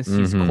business.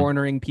 He's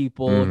cornering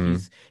people.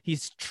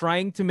 He's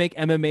trying to make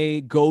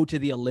MMA go to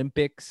the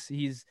Olympics.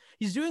 He's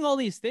doing all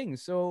these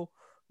things. So,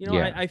 you know,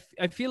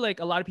 I feel like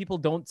a lot of people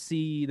don't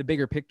see the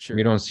bigger picture.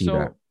 We don't see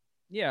that.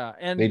 Yeah,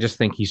 and they just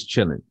think he's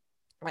chilling.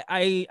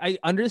 I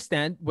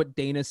understand what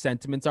Dana's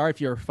sentiments are.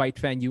 If you're a fight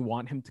fan, you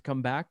want him to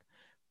come back.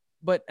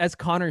 But as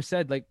Connor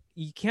said, like,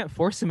 you can't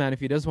force a man if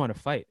he does want to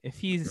fight. If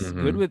he's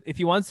if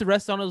he wants to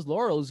rest on his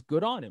laurels,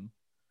 good on him.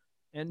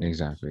 And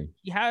exactly,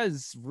 he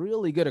has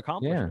really good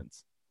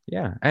accomplishments.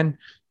 Yeah. And,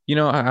 you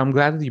know, I'm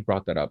glad that you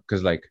brought that up,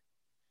 because, like,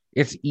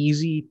 it's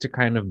easy to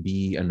kind of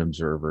be an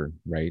observer,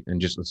 right?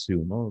 And just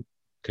assume, oh,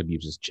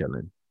 Khabib's just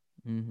chilling.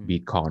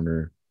 Beat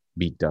Connor,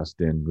 beat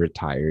Dustin,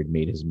 retired,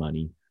 made his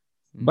money.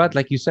 But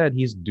like you said,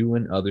 he's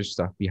doing other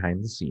stuff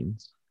behind the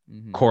scenes,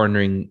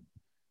 cornering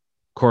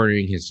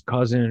his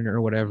cousin or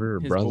whatever, or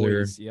his brother,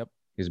 boys,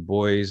 his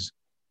boys,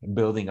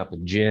 building up a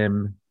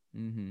gym,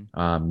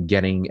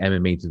 getting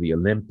MMA to the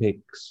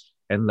Olympics,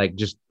 and like,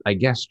 just, I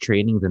guess,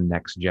 training the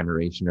next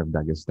generation of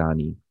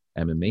Dagestani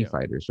MMA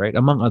fighters, right?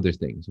 Among other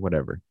things,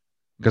 whatever.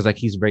 Because like,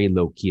 he's very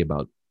low key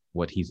about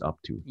what he's up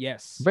to.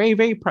 Yes. Very,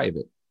 very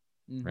private,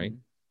 right?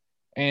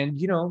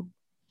 And, you know,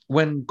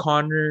 when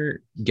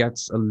Connor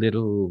gets a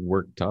little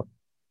worked up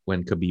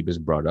when Khabib is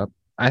brought up,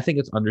 I think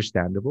it's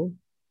understandable,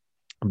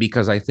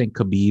 because I think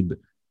Khabib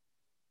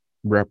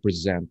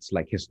represents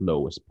like his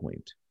lowest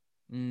point.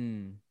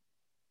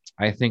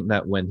 I think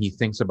that when he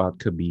thinks about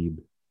Khabib,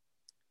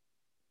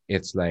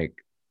 it's like,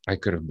 I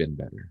could have been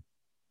better.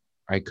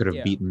 I could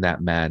have beaten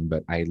that man,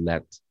 but I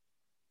let,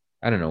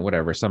 I don't know,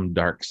 whatever, some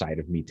dark side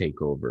of me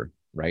take over,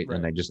 right?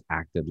 And I just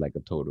acted like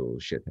a total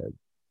shithead,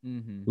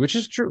 which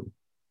is true.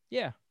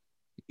 Yeah.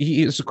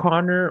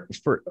 Connor,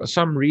 for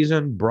some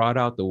reason, brought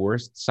out the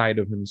worst side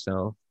of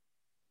himself,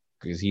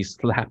 because he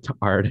slapped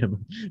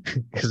Artem,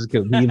 because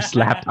Khabib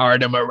slapped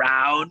Artem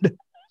around.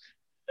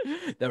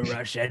 The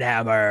Russian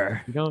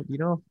hammer.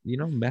 You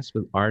don't mess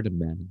with Artem,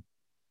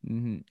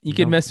 man. You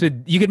could mess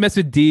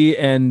with D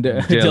and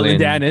Dylan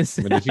Dennis,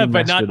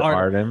 but not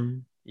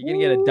Artem. You're gonna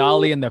get a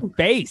dolly in the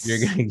face.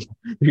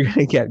 You're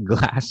gonna get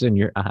glass in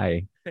your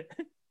eye.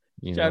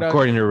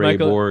 According to Ray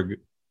Borg.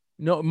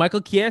 No, Michael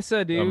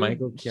Chiesa, dude.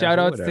 Michael Chiesa, shout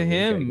outs to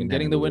him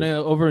getting the win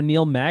over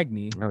Neil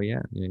Magny. Oh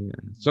yeah.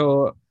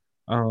 So,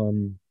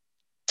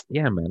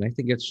 yeah, man, I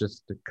think it's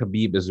just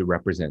Khabib is a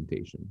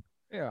representation.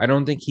 Yeah. I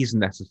don't think he's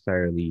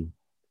necessarily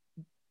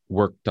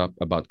worked up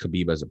about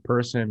Khabib as a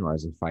person or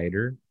as a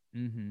fighter,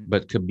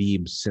 but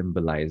Khabib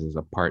symbolizes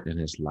a part in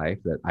his life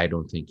that I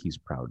don't think he's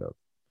proud of.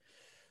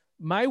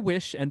 My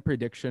wish and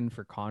prediction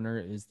for Connor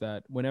is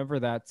that whenever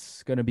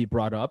that's going to be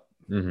brought up,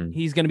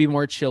 he's going to be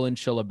more chill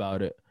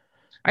about it.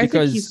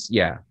 Because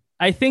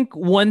I think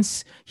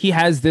once he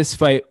has this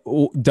fight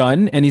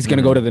done and he's going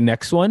to go to the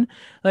next one,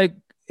 like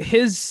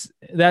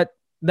that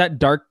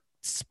dark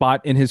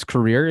spot in his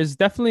career is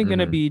definitely going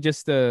to be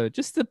just the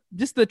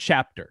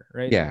chapter,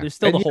 right? Yeah. There's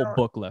still the whole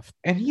book left.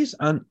 And he's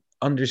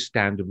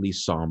understandably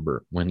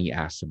somber when he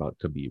asks about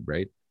Khabib,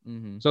 right?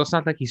 So it's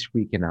not like he's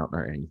freaking out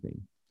or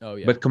anything. Oh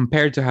yeah. But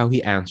compared to how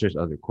he answers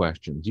other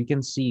questions, you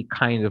can see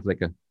kind of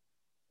like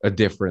a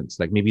difference,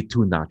 like maybe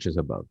 2 notches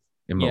above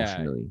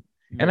emotionally.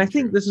 And I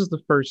think this is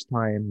the first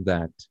time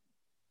that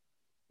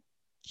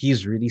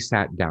he's really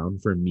sat down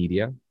for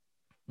media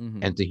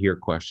and to hear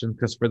questions.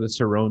 Because for the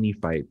Cerrone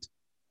fight,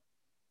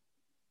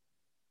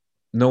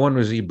 no one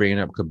was really bringing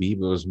up Khabib. It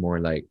was more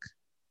like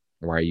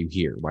Why are you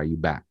here? Why are you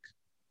back?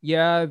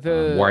 Yeah,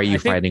 Why are you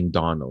fighting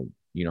Donald?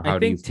 How I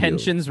do you think feel?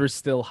 tensions were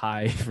still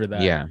high for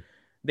that. Yeah.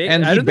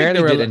 And he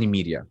barely did any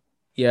media.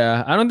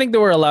 Yeah, I don't think they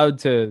were allowed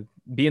to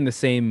be in the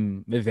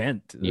same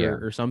event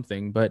or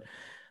something. But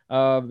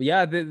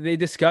yeah, they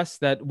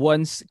discussed that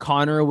once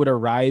Conor would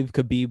arrive,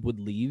 Khabib would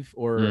leave,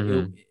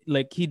 or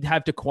he'd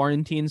have to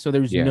quarantine, so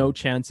there's no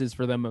chances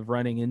for them of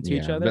running into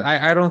each other. But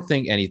I don't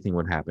think anything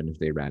would happen if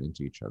they ran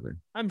into each other.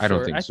 I'm I sure.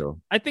 don't think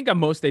so. I think at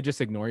most they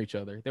just ignore each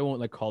other. They won't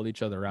like call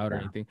each other out or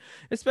anything.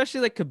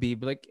 Especially like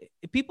Khabib. Like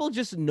people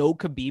just know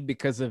Khabib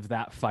because of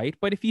that fight.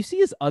 But if you see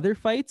his other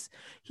fights,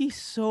 he's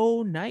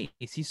so nice.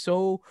 He's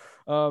so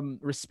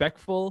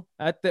respectful.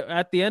 At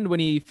the end when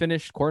he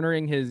finished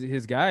cornering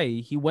his guy,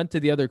 he went to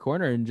the other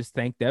corner and just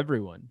thanked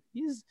everyone.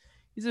 He's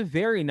a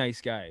very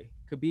nice guy.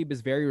 Khabib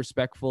is very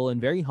respectful and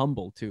very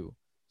humble too.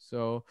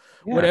 So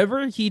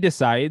whatever he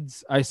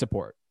decides, I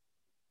support.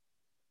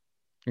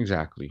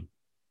 Exactly.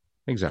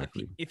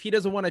 If he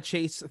doesn't want to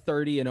chase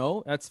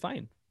 30-0, that's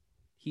fine.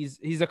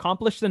 He's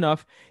accomplished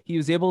enough. He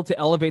was able to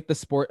elevate the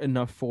sport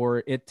enough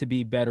for it to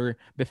be better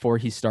before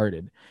he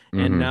started.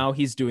 And now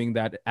he's doing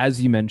that,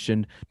 as you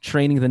mentioned,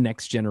 training the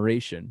next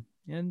generation.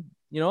 And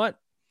you know what?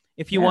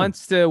 If he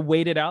wants to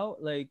wait it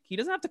out, like he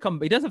doesn't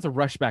have to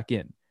rush back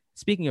in.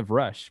 Speaking of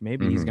Rush,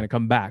 maybe he's going to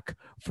come back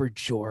for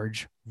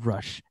George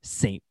Rush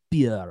St.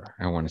 Pierre.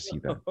 I want to see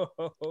that.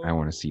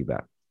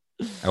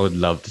 I would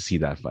love to see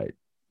that fight.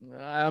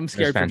 I'm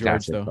scared for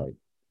George, though. Fight.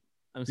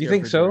 You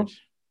think so?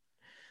 George.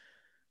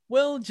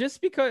 Well, just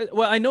because...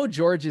 Well, I know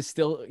George is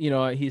still,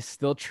 he's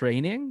still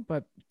training,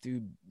 but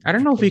dude... I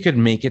don't know if he could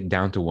make it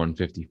down to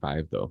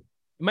 155, though.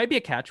 It might be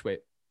a catch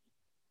weight.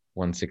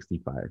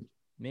 165.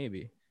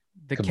 Maybe.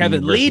 The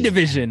Kevin Lee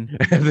division.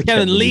 The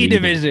Kevin Lee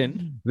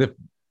division.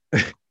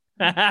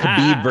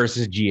 Khabib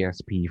versus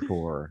GSP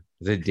for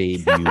the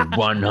debut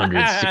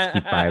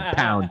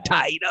 165-pound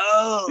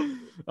title.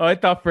 Oh, I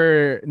thought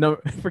for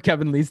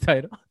Kevin Lee's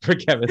title. For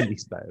Kevin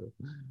Lee's title.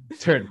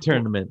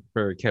 Tournament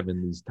for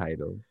Kevin Lee's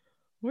title.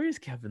 Where is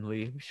Kevin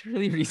Lee? We should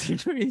really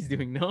research what he's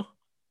doing now.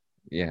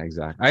 Yeah,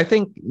 exactly. I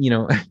think,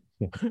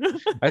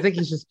 I think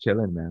he's just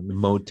chilling, man. The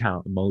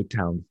Motown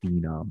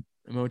phenom.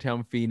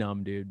 Motown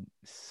phenom, dude.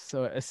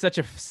 So such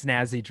a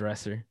snazzy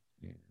dresser.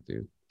 Yeah,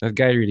 dude. That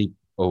guy really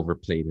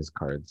overplayed his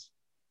cards.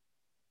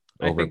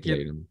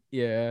 Overplayed him.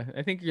 Yeah,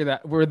 I think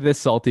we're this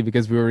salty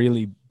because we were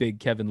really big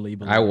Kevin Lee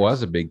believers. I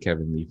was a big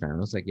Kevin Lee fan. I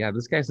was like, yeah,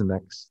 this guy's the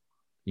next.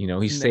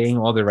 He's saying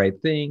all the right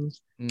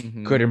things.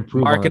 Could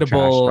improve marketable.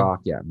 On the trash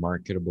talk. Yeah,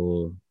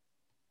 marketable.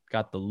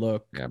 Got the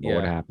look. Yeah, but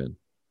what happened?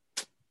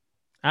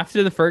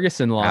 After the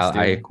Ferguson loss,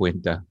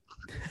 Iaquinta,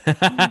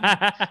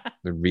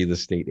 the real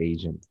estate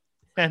agent.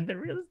 And the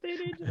real estate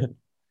agent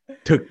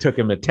took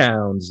him to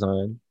town,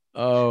 son.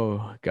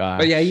 Oh god.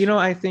 But yeah,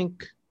 I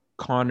think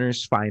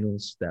Conor's final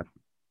step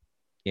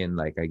in,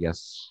 like, I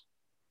guess,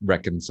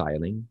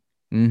 reconciling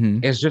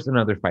is just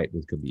another fight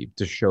with Khabib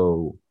to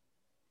show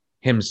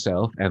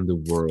himself and the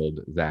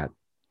world that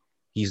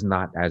he's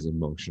not as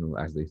emotional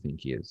as they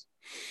think he is.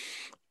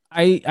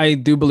 I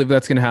do believe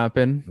that's going to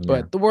happen,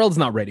 but the world's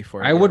not ready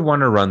for it. I would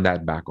want to run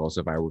that back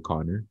also if I were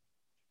Conor.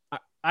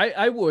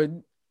 I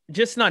would.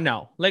 Just not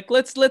now. Like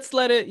let's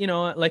let it,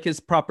 like his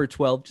proper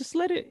 12. Just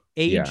let it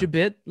age a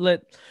bit.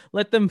 Let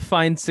them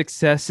find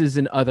successes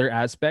in other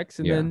aspects,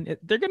 and then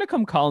they're gonna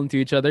come calling to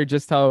each other.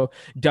 Just how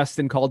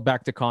Dustin called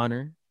back to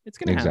Conor. It's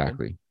gonna happen.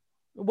 Exactly.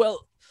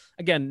 Well,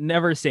 again,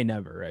 never say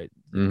never, right?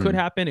 It could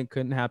happen. It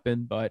couldn't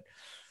happen, but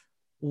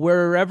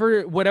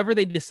whatever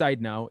they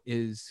decide now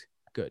is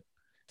good.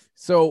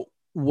 So,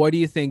 what do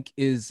you think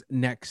is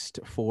next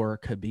for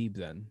Khabib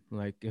then?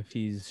 Like, if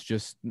he's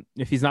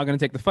not going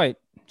to take the fight,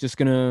 just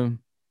going to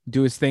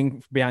do his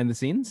thing behind the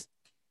scenes?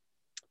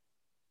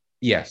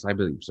 Yes, I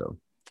believe so.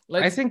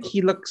 I think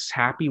he looks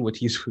happy what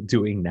he's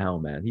doing now,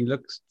 man. He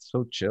looks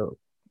so chill.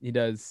 He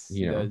does.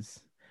 He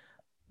does.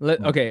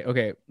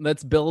 Okay.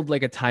 Let's build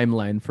like a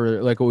timeline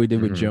for like what we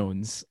did with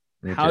Jones.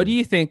 Okay. How do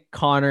you think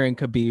Conor and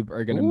Khabib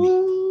are going to meet?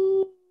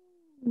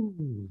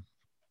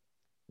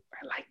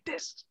 I like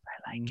this.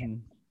 I like it.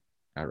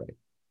 All right.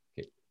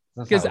 Okay.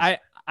 Because I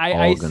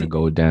gonna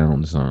go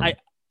down, son.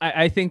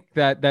 I think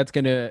that's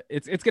gonna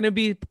it's gonna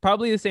be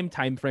probably the same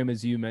time frame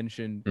as you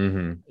mentioned,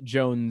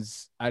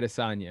 Jones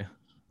Adesanya.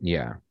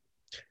 Yeah,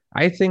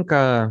 I think.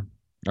 All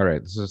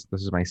right, this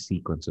is my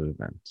sequence of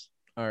events.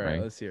 All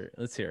right. Let's hear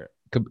it.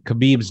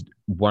 Khabib's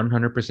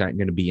 100%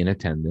 going to be in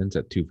attendance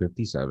at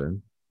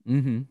 257.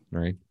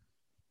 Right.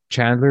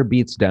 Chandler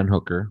beats Dan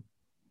Hooker.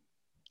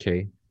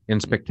 Okay, in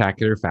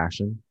spectacular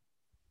fashion.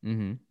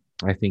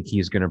 I think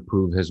he's going to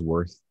prove his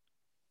worth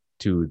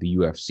to the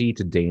UFC,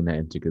 to Dana,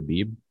 and to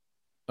Khabib.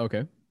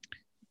 Okay.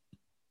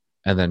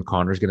 And then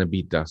Conor's going to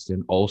beat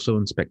Dustin, also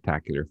in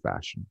spectacular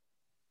fashion.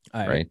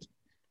 Right?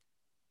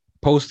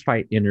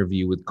 Post-fight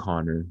interview with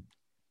Conor,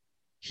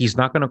 he's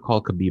not going to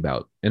call Khabib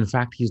out. In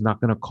fact, he's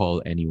not going to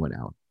call anyone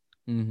out.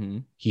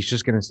 He's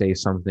just going to say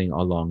something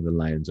along the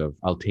lines of,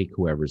 I'll take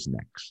whoever's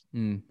next.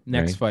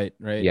 Next fight,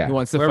 right? Yeah. He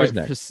wants to fight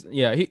next.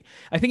 I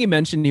think he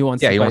mentioned he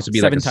wants to fight he wants to be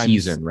 7 like a times.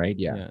 Season, right?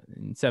 Yeah.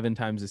 7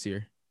 times this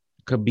year.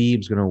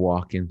 Khabib's gonna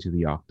walk into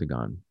the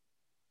octagon,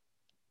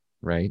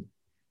 right?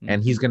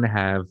 And he's gonna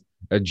have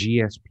a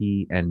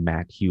GSP and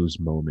Matt Hughes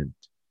moment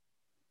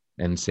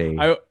and say,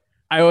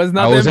 I was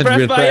not I wasn't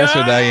impressed by you. impressed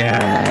with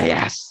that.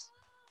 Yeah,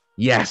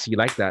 yes, you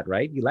like that,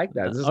 right? You like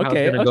that. This is how it's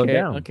gonna go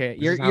down. Okay,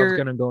 This is how it's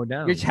gonna go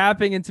down. You're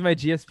tapping into my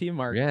GSP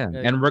mark. Yeah,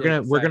 and we're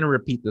gonna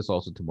repeat this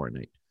also tomorrow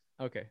night.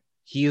 Okay.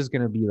 He is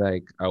gonna be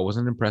like, I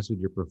wasn't impressed with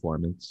your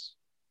performance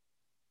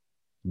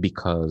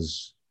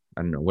because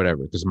I don't know,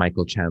 whatever. Because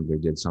Michael Chandler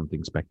did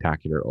something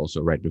spectacular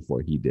also right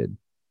before he did,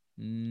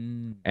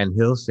 and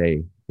he'll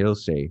say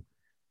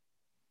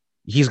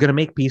he's gonna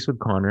make peace with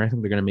Conor. I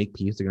think they're gonna make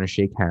peace. They're gonna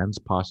shake hands,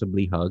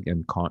 possibly hug,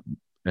 and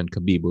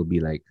Khabib will be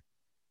like,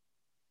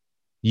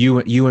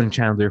 You and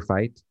Chandler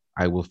fight.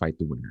 I will fight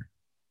the winner.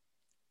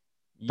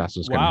 That's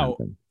what's gonna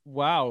happen.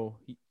 Wow,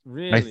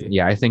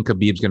 really? I think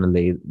Khabib's gonna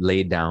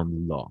lay down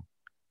the law.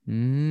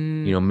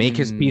 Make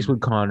his peace with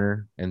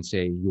Conor and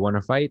say, you want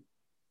to fight?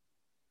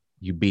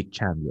 You beat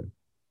Chandler,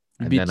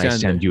 I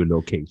send you a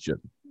location.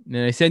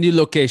 Then I send you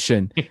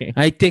location.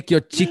 I take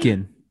your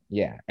chicken.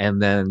 Yeah,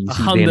 and then you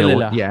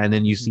see and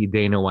then you see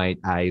Dana White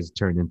eyes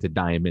turn into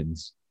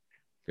diamonds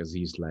because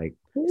he's like,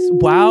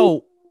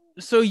 wow.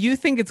 So you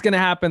think it's gonna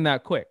happen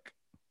that quick?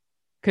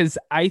 Because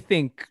I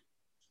think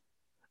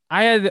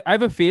I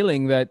have a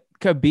feeling that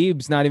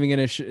Khabib's not even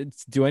gonna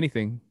do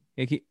anything.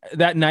 Like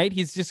that night,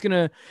 he's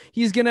gonna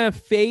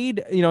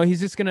fade. He's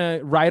just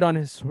gonna ride on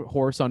his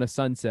horse on a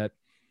sunset.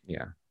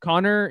 Yeah.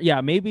 Conor,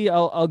 maybe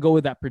I'll go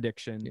with that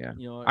prediction. Yeah.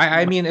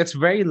 I mean, it's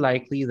very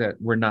likely that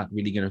we're not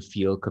really gonna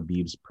feel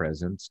Khabib's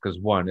presence because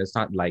one, it's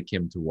not like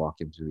him to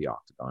walk into the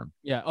octagon.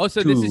 Yeah. Oh,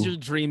 so this is your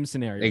dream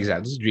scenario.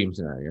 Exactly. This is dream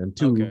scenario. And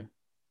two,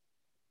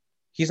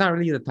 he's not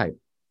really the type.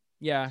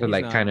 Yeah. To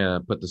kind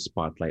of put the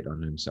spotlight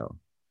on himself.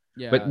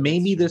 Yeah. But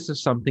maybe this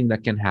is something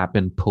that can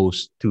happen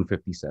post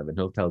 257.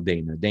 He'll tell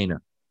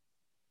Dana,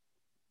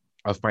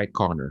 I'll fight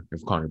Conor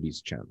if Conor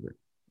beats Chandler.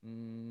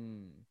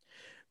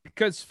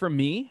 Because for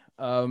me,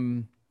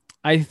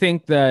 I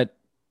think that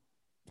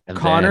and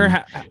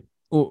Conor.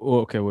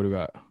 Okay, what do we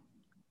got?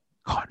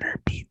 Conor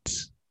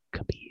beats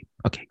Khabib.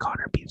 Okay,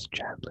 Conor beats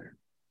Chandler.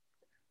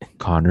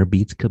 Conor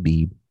beats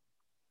Khabib,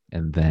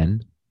 and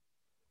then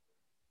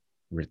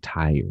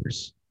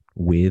retires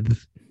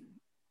with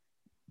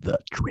the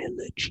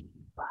trilogy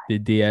fight. The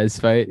Diaz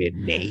fight with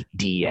Nate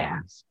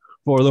Diaz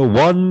for the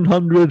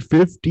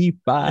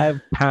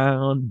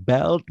 155-pound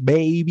belt,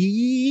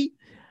 baby.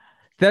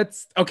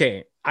 That's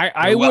okay.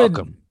 I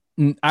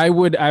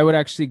would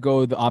actually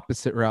go the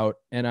opposite route,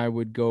 and I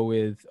would go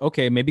with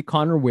maybe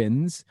Conor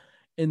wins,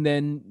 and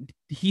then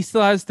he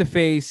still has to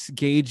face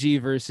Gaethje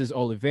versus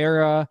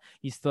Oliveira.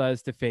 He still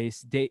has to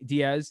face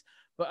Diaz,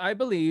 but I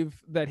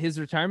believe that his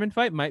retirement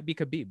fight might be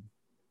Khabib.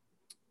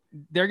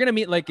 They're gonna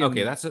meet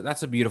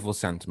that's a beautiful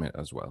sentiment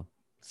as well.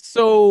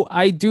 So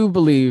I do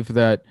believe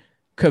that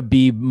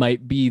Khabib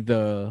might be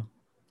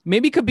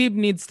maybe Khabib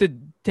needs to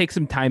take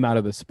some time out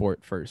of the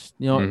sport first.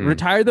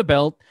 Retire the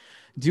belt,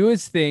 do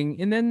his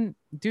thing, and then,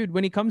 dude,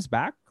 when he comes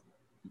back,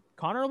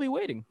 Conor will be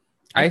waiting.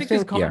 I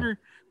think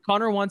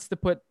Conor wants to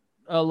put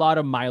a lot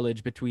of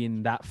mileage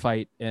between that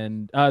fight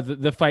and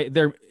the fight,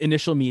 their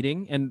initial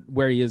meeting, and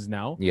where he is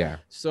now. Yeah.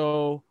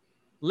 So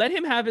let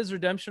him have his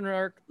redemption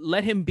arc.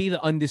 Let him be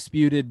the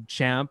undisputed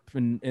champ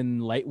in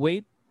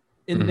lightweight,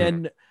 and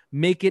then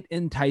make it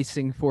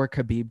enticing for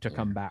Khabib to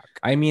come back.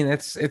 I mean,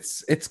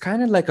 it's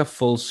kind of like a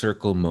full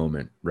circle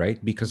moment,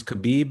 right? Because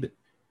Khabib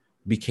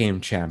became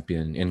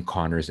champion in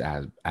Conor's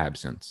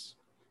absence.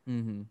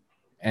 And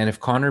if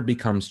Conor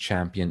becomes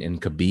champion in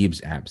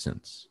Khabib's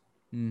absence,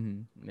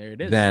 there it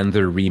is. Then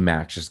the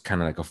rematch is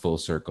kind of like a full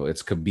circle.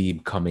 It's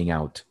Khabib coming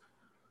out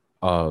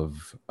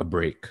of a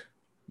break.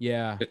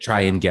 Yeah. To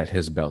try and get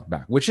his belt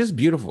back, which is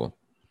beautiful.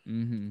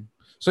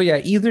 So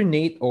yeah, either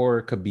Nate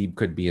or Khabib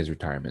could be his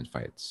retirement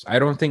fights. I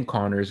don't think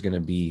Conor is going to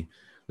be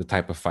the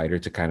type of fighter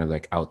to kind of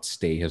like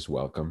outstay his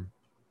welcome.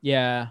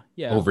 Yeah.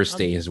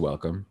 Overstay his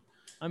welcome.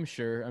 I'm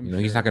sure.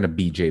 He's not going to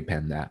BJ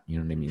Penn that.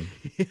 You know what I mean?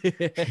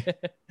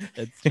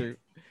 That's true.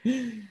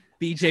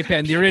 BJ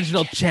Penn, the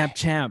original champ,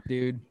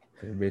 dude.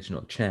 The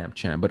original champ.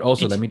 But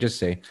also, let me just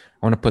say,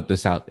 I want to put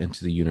this out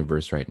into the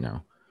universe right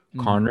now.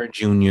 Conor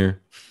Jr.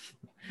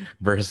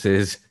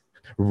 versus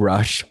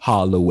Rush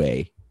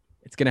Holloway.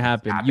 It's gonna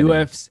happen.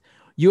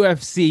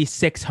 UFC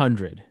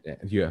 600. Yeah,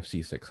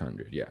 UFC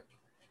 600. Yeah.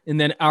 And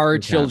then our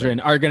children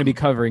are gonna be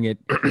covering it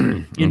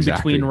in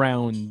between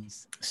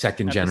rounds.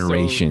 Second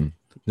generation,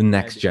 the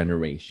next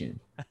generation.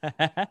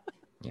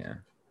 Yeah.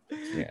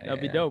 That'd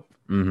be dope.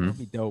 That'd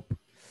be dope.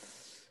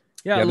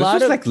 Yeah,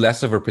 this is like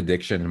less of a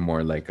prediction and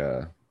more like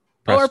a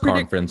press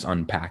conference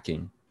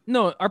unpacking.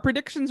 No, our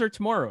predictions are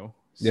tomorrow.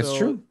 That's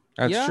true.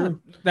 That's true.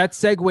 That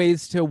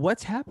segues to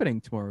what's happening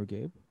tomorrow,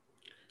 Gabe.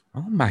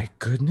 Oh my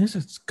goodness,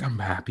 I'm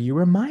happy you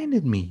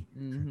reminded me.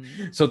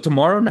 So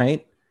tomorrow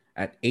night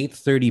at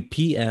 8:30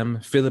 p.m.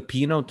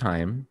 Filipino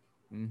time,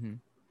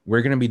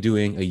 we're going to be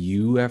doing a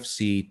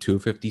UFC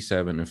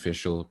 257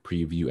 official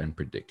preview and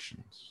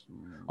predictions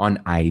on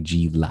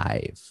IG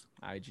Live.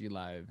 IG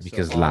Live.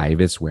 Because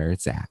live is where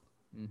it's at.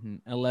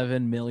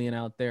 11 million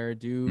out there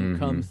do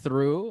come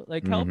through.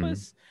 Like help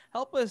us.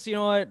 You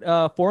know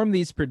what? Form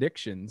these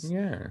predictions.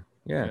 Yeah.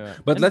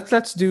 But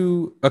let's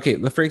do okay.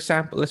 For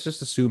example, let's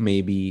just assume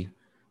maybe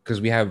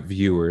because we have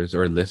viewers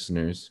or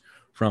listeners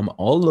from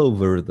all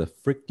over the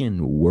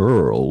freaking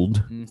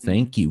world.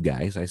 Thank you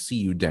guys. I see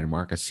you,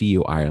 Denmark. I see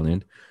you,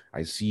 Ireland.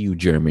 I see you,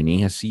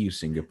 Germany. I see you,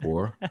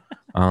 Singapore.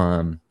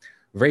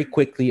 Very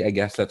quickly, I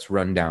guess let's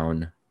run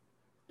down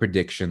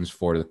predictions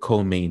for the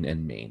co-main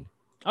and main.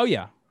 Oh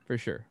yeah, for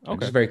sure. Okay.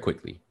 Just very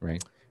quickly,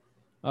 right?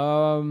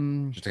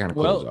 Just to kind of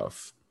close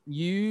off.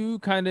 You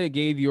kind of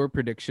gave your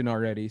prediction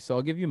already, so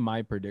I'll give you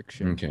my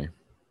prediction. Okay.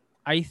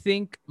 I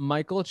think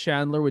Michael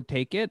Chandler would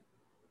take it.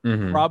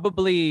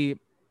 Probably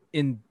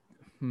in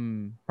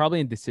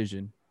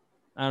decision.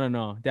 I don't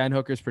know. Dan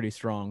Hooker's pretty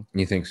strong.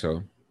 You think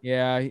so?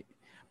 Yeah.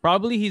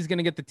 Probably he's going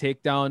to get the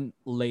takedown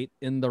late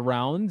in the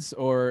rounds,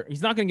 or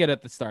he's not going to get it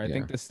at the start. I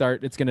think the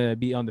start, it's going to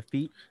be on the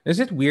feet.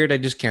 Is it weird? I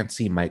just can't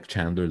see Mike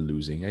Chandler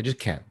losing. I just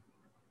can't.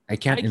 I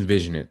can't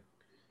envision it.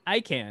 I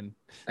can.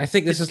 I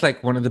think this is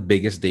like one of the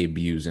biggest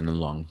debuts in a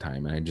long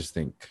time. And I just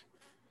think.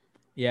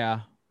 Yeah.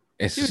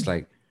 It's just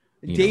like.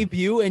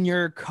 Debut in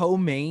your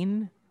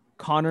co-main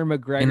Conor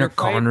McGregor. In a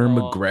Conor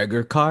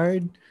McGregor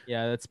card?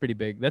 Yeah, that's pretty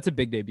big. That's a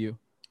big debut.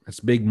 That's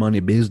big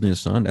money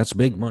business, son. That's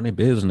big money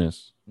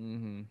business.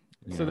 Yeah.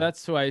 So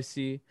that's who I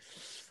see.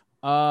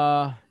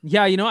 I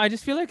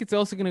just feel like it's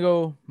also gonna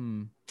go.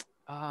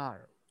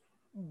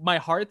 My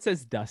heart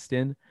says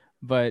Dustin,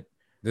 but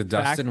the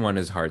Dustin one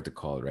is hard to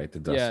call, right? The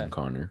Dustin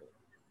Conor.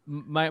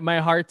 My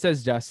heart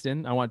says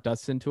Dustin. I want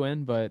Dustin to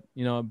win, but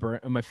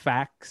my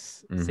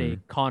facts say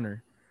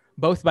Conor,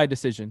 both by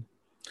decision.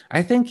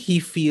 I think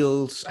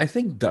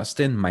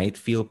Dustin might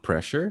feel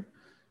pressure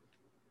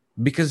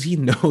because he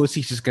knows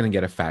he's just gonna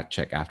get a fat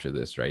check after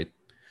this, right?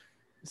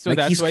 So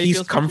that's why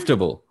he's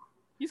comfortable.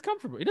 He's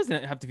comfortable. He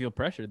doesn't have to feel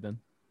pressured then.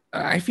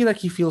 I feel like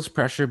he feels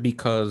pressure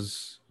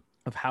because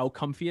of how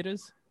comfy it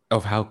is.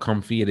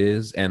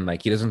 And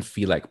like he doesn't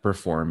feel like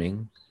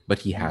performing, but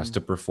he has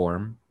to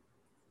perform.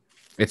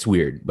 It's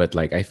weird, but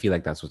like I feel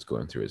like that's what's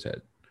going through his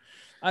head.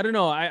 I don't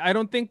know. I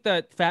don't think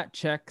that fat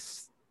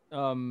checks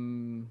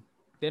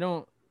they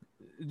don't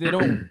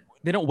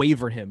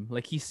waver him.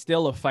 Like he's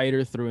still a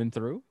fighter through and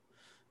through.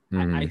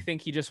 I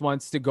think he just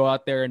wants to go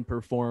out there and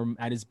perform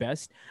at his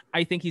best.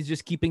 I think he's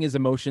just keeping his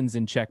emotions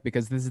in check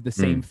because this is the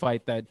same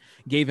fight that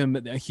gave him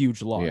a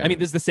huge loss. Yeah. I mean,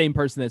 this is the same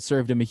person that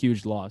served him a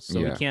huge loss, so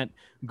he can't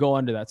go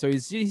under that. So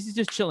he's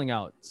just chilling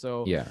out.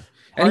 So yeah,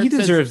 and he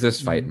deserves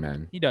this fight,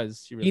 man. He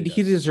does. He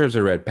deserves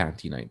a red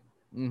panty night.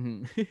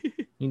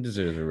 He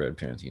deserves a red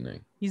panty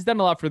night. He's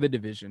done a lot for the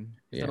division.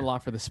 He's done a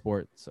lot for the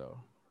sport. So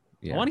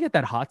I want to get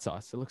that hot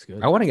sauce. It looks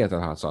good. I want to get that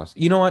hot sauce.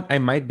 You know what? I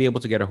might be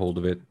able to get a hold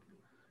of it.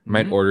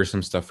 Might order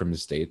some stuff from the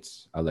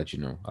States. I'll let you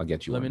know. I'll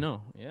get you one. Let me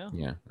know. Yeah.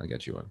 Yeah, I'll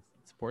get you one.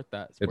 Support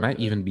that. It might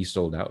even be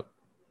sold out.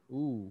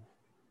 Ooh.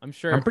 I'm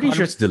sure. I'm pretty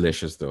sure it's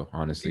delicious though,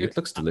 honestly. It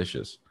looks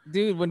delicious.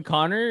 Dude, when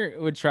Conor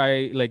would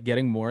try like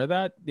getting more of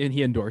that and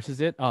he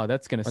endorses it,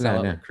 that's going to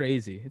sell out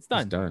crazy. It's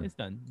done. It's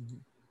done.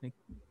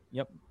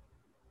 Yep.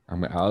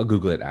 I'll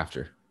Google it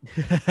after.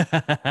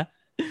 The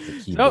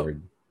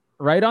keyboard.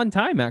 Right on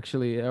time,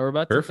 actually. We're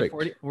about to Perfect.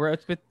 We're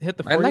about to hit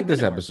the 40. I like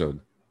this episode.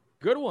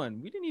 Good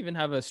one. We didn't even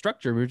have a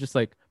structure. We were just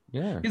like,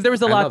 because there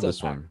was a lot to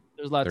this one.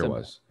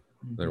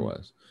 There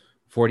was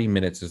 40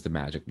 minutes is the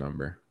magic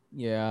number.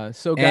 Yeah.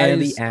 So guys, and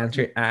the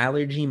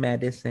anti-allergy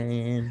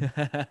medicine.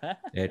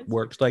 It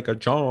works like a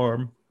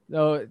charm.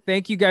 So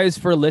thank you guys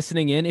for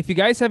listening in. If you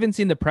guys haven't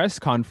seen the press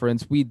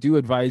conference, we do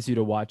advise you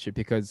to watch it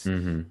because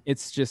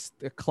it's just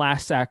a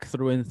class act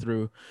through and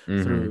through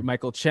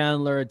Michael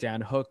Chandler,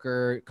 Dan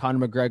Hooker,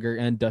 Conor McGregor,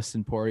 and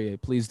Dustin Poirier.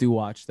 Please do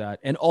watch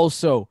that. And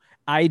also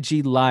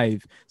IG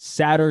Live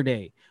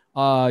Saturday,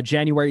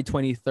 January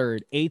 23rd,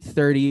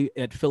 8:30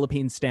 at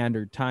Philippine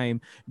Standard Time.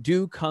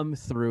 Do come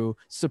through,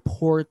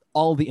 support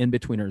all the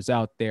in-betweeners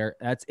out there.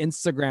 That's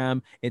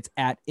Instagram. It's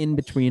at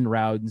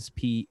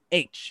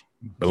InBetweenRoundsPH.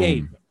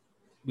 Gabe,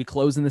 we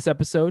close in this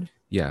episode?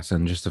 Yes,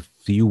 and just a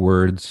few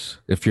words.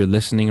 If you're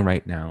listening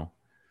right now,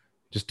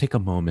 just take a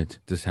moment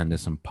to send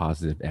us some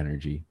positive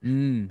energy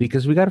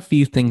because we got a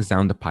few things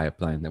down the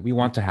pipeline that we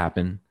want to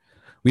happen.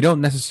 We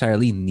don't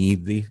necessarily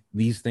need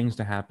these things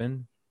to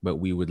happen, but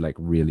we would like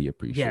really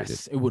appreciate it.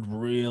 Yes, it would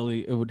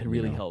really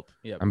help.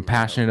 Yeah, I'm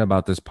passionate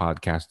about this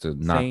podcast to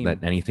not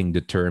let anything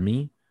deter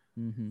me.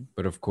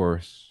 But of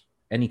course,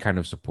 any kind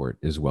of support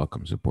is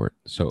welcome support.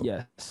 So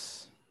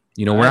yes.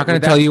 We're not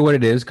going to tell you what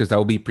it is because that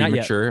will be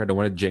premature. I don't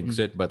want to jinx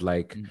it, but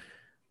like,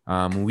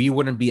 we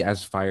wouldn't be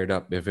as fired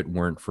up if it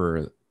weren't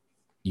for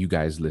you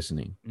guys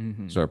listening.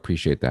 So I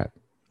appreciate that.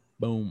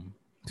 Boom.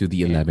 To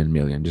the 11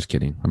 million. Just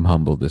kidding. I'm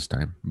humble this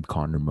time. I'm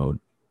Conor mode.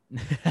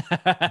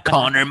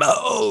 Conor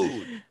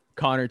mode.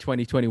 Conor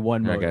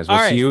 2021 mode. All right, guys.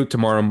 We'll see you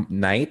tomorrow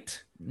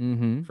night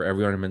for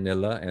everyone in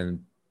Manila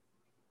and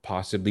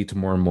possibly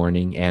tomorrow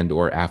morning and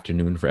or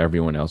afternoon for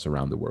everyone else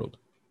around the world.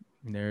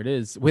 There it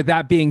is. With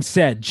that being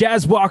said,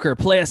 Jazz Walker,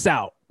 play us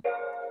out.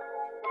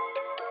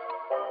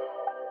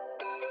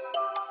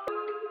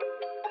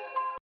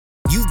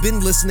 You've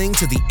been listening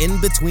to the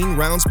In Between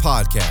Rounds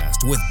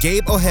podcast with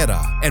Gabe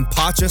Ojeda and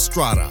Pacha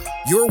Estrada,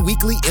 your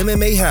weekly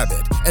MMA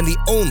habit and the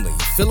only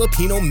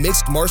Filipino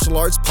mixed martial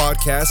arts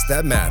podcast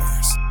that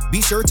matters.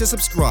 Be sure to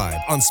subscribe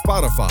on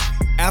Spotify,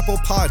 Apple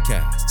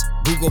Podcasts,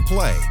 Google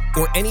Play,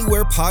 or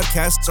anywhere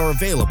podcasts are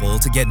available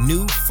to get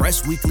new,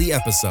 fresh weekly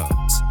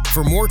episodes.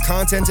 For more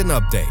content and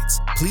updates,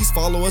 please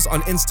follow us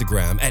on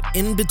Instagram at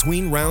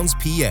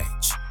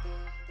InBetweenRoundsPH.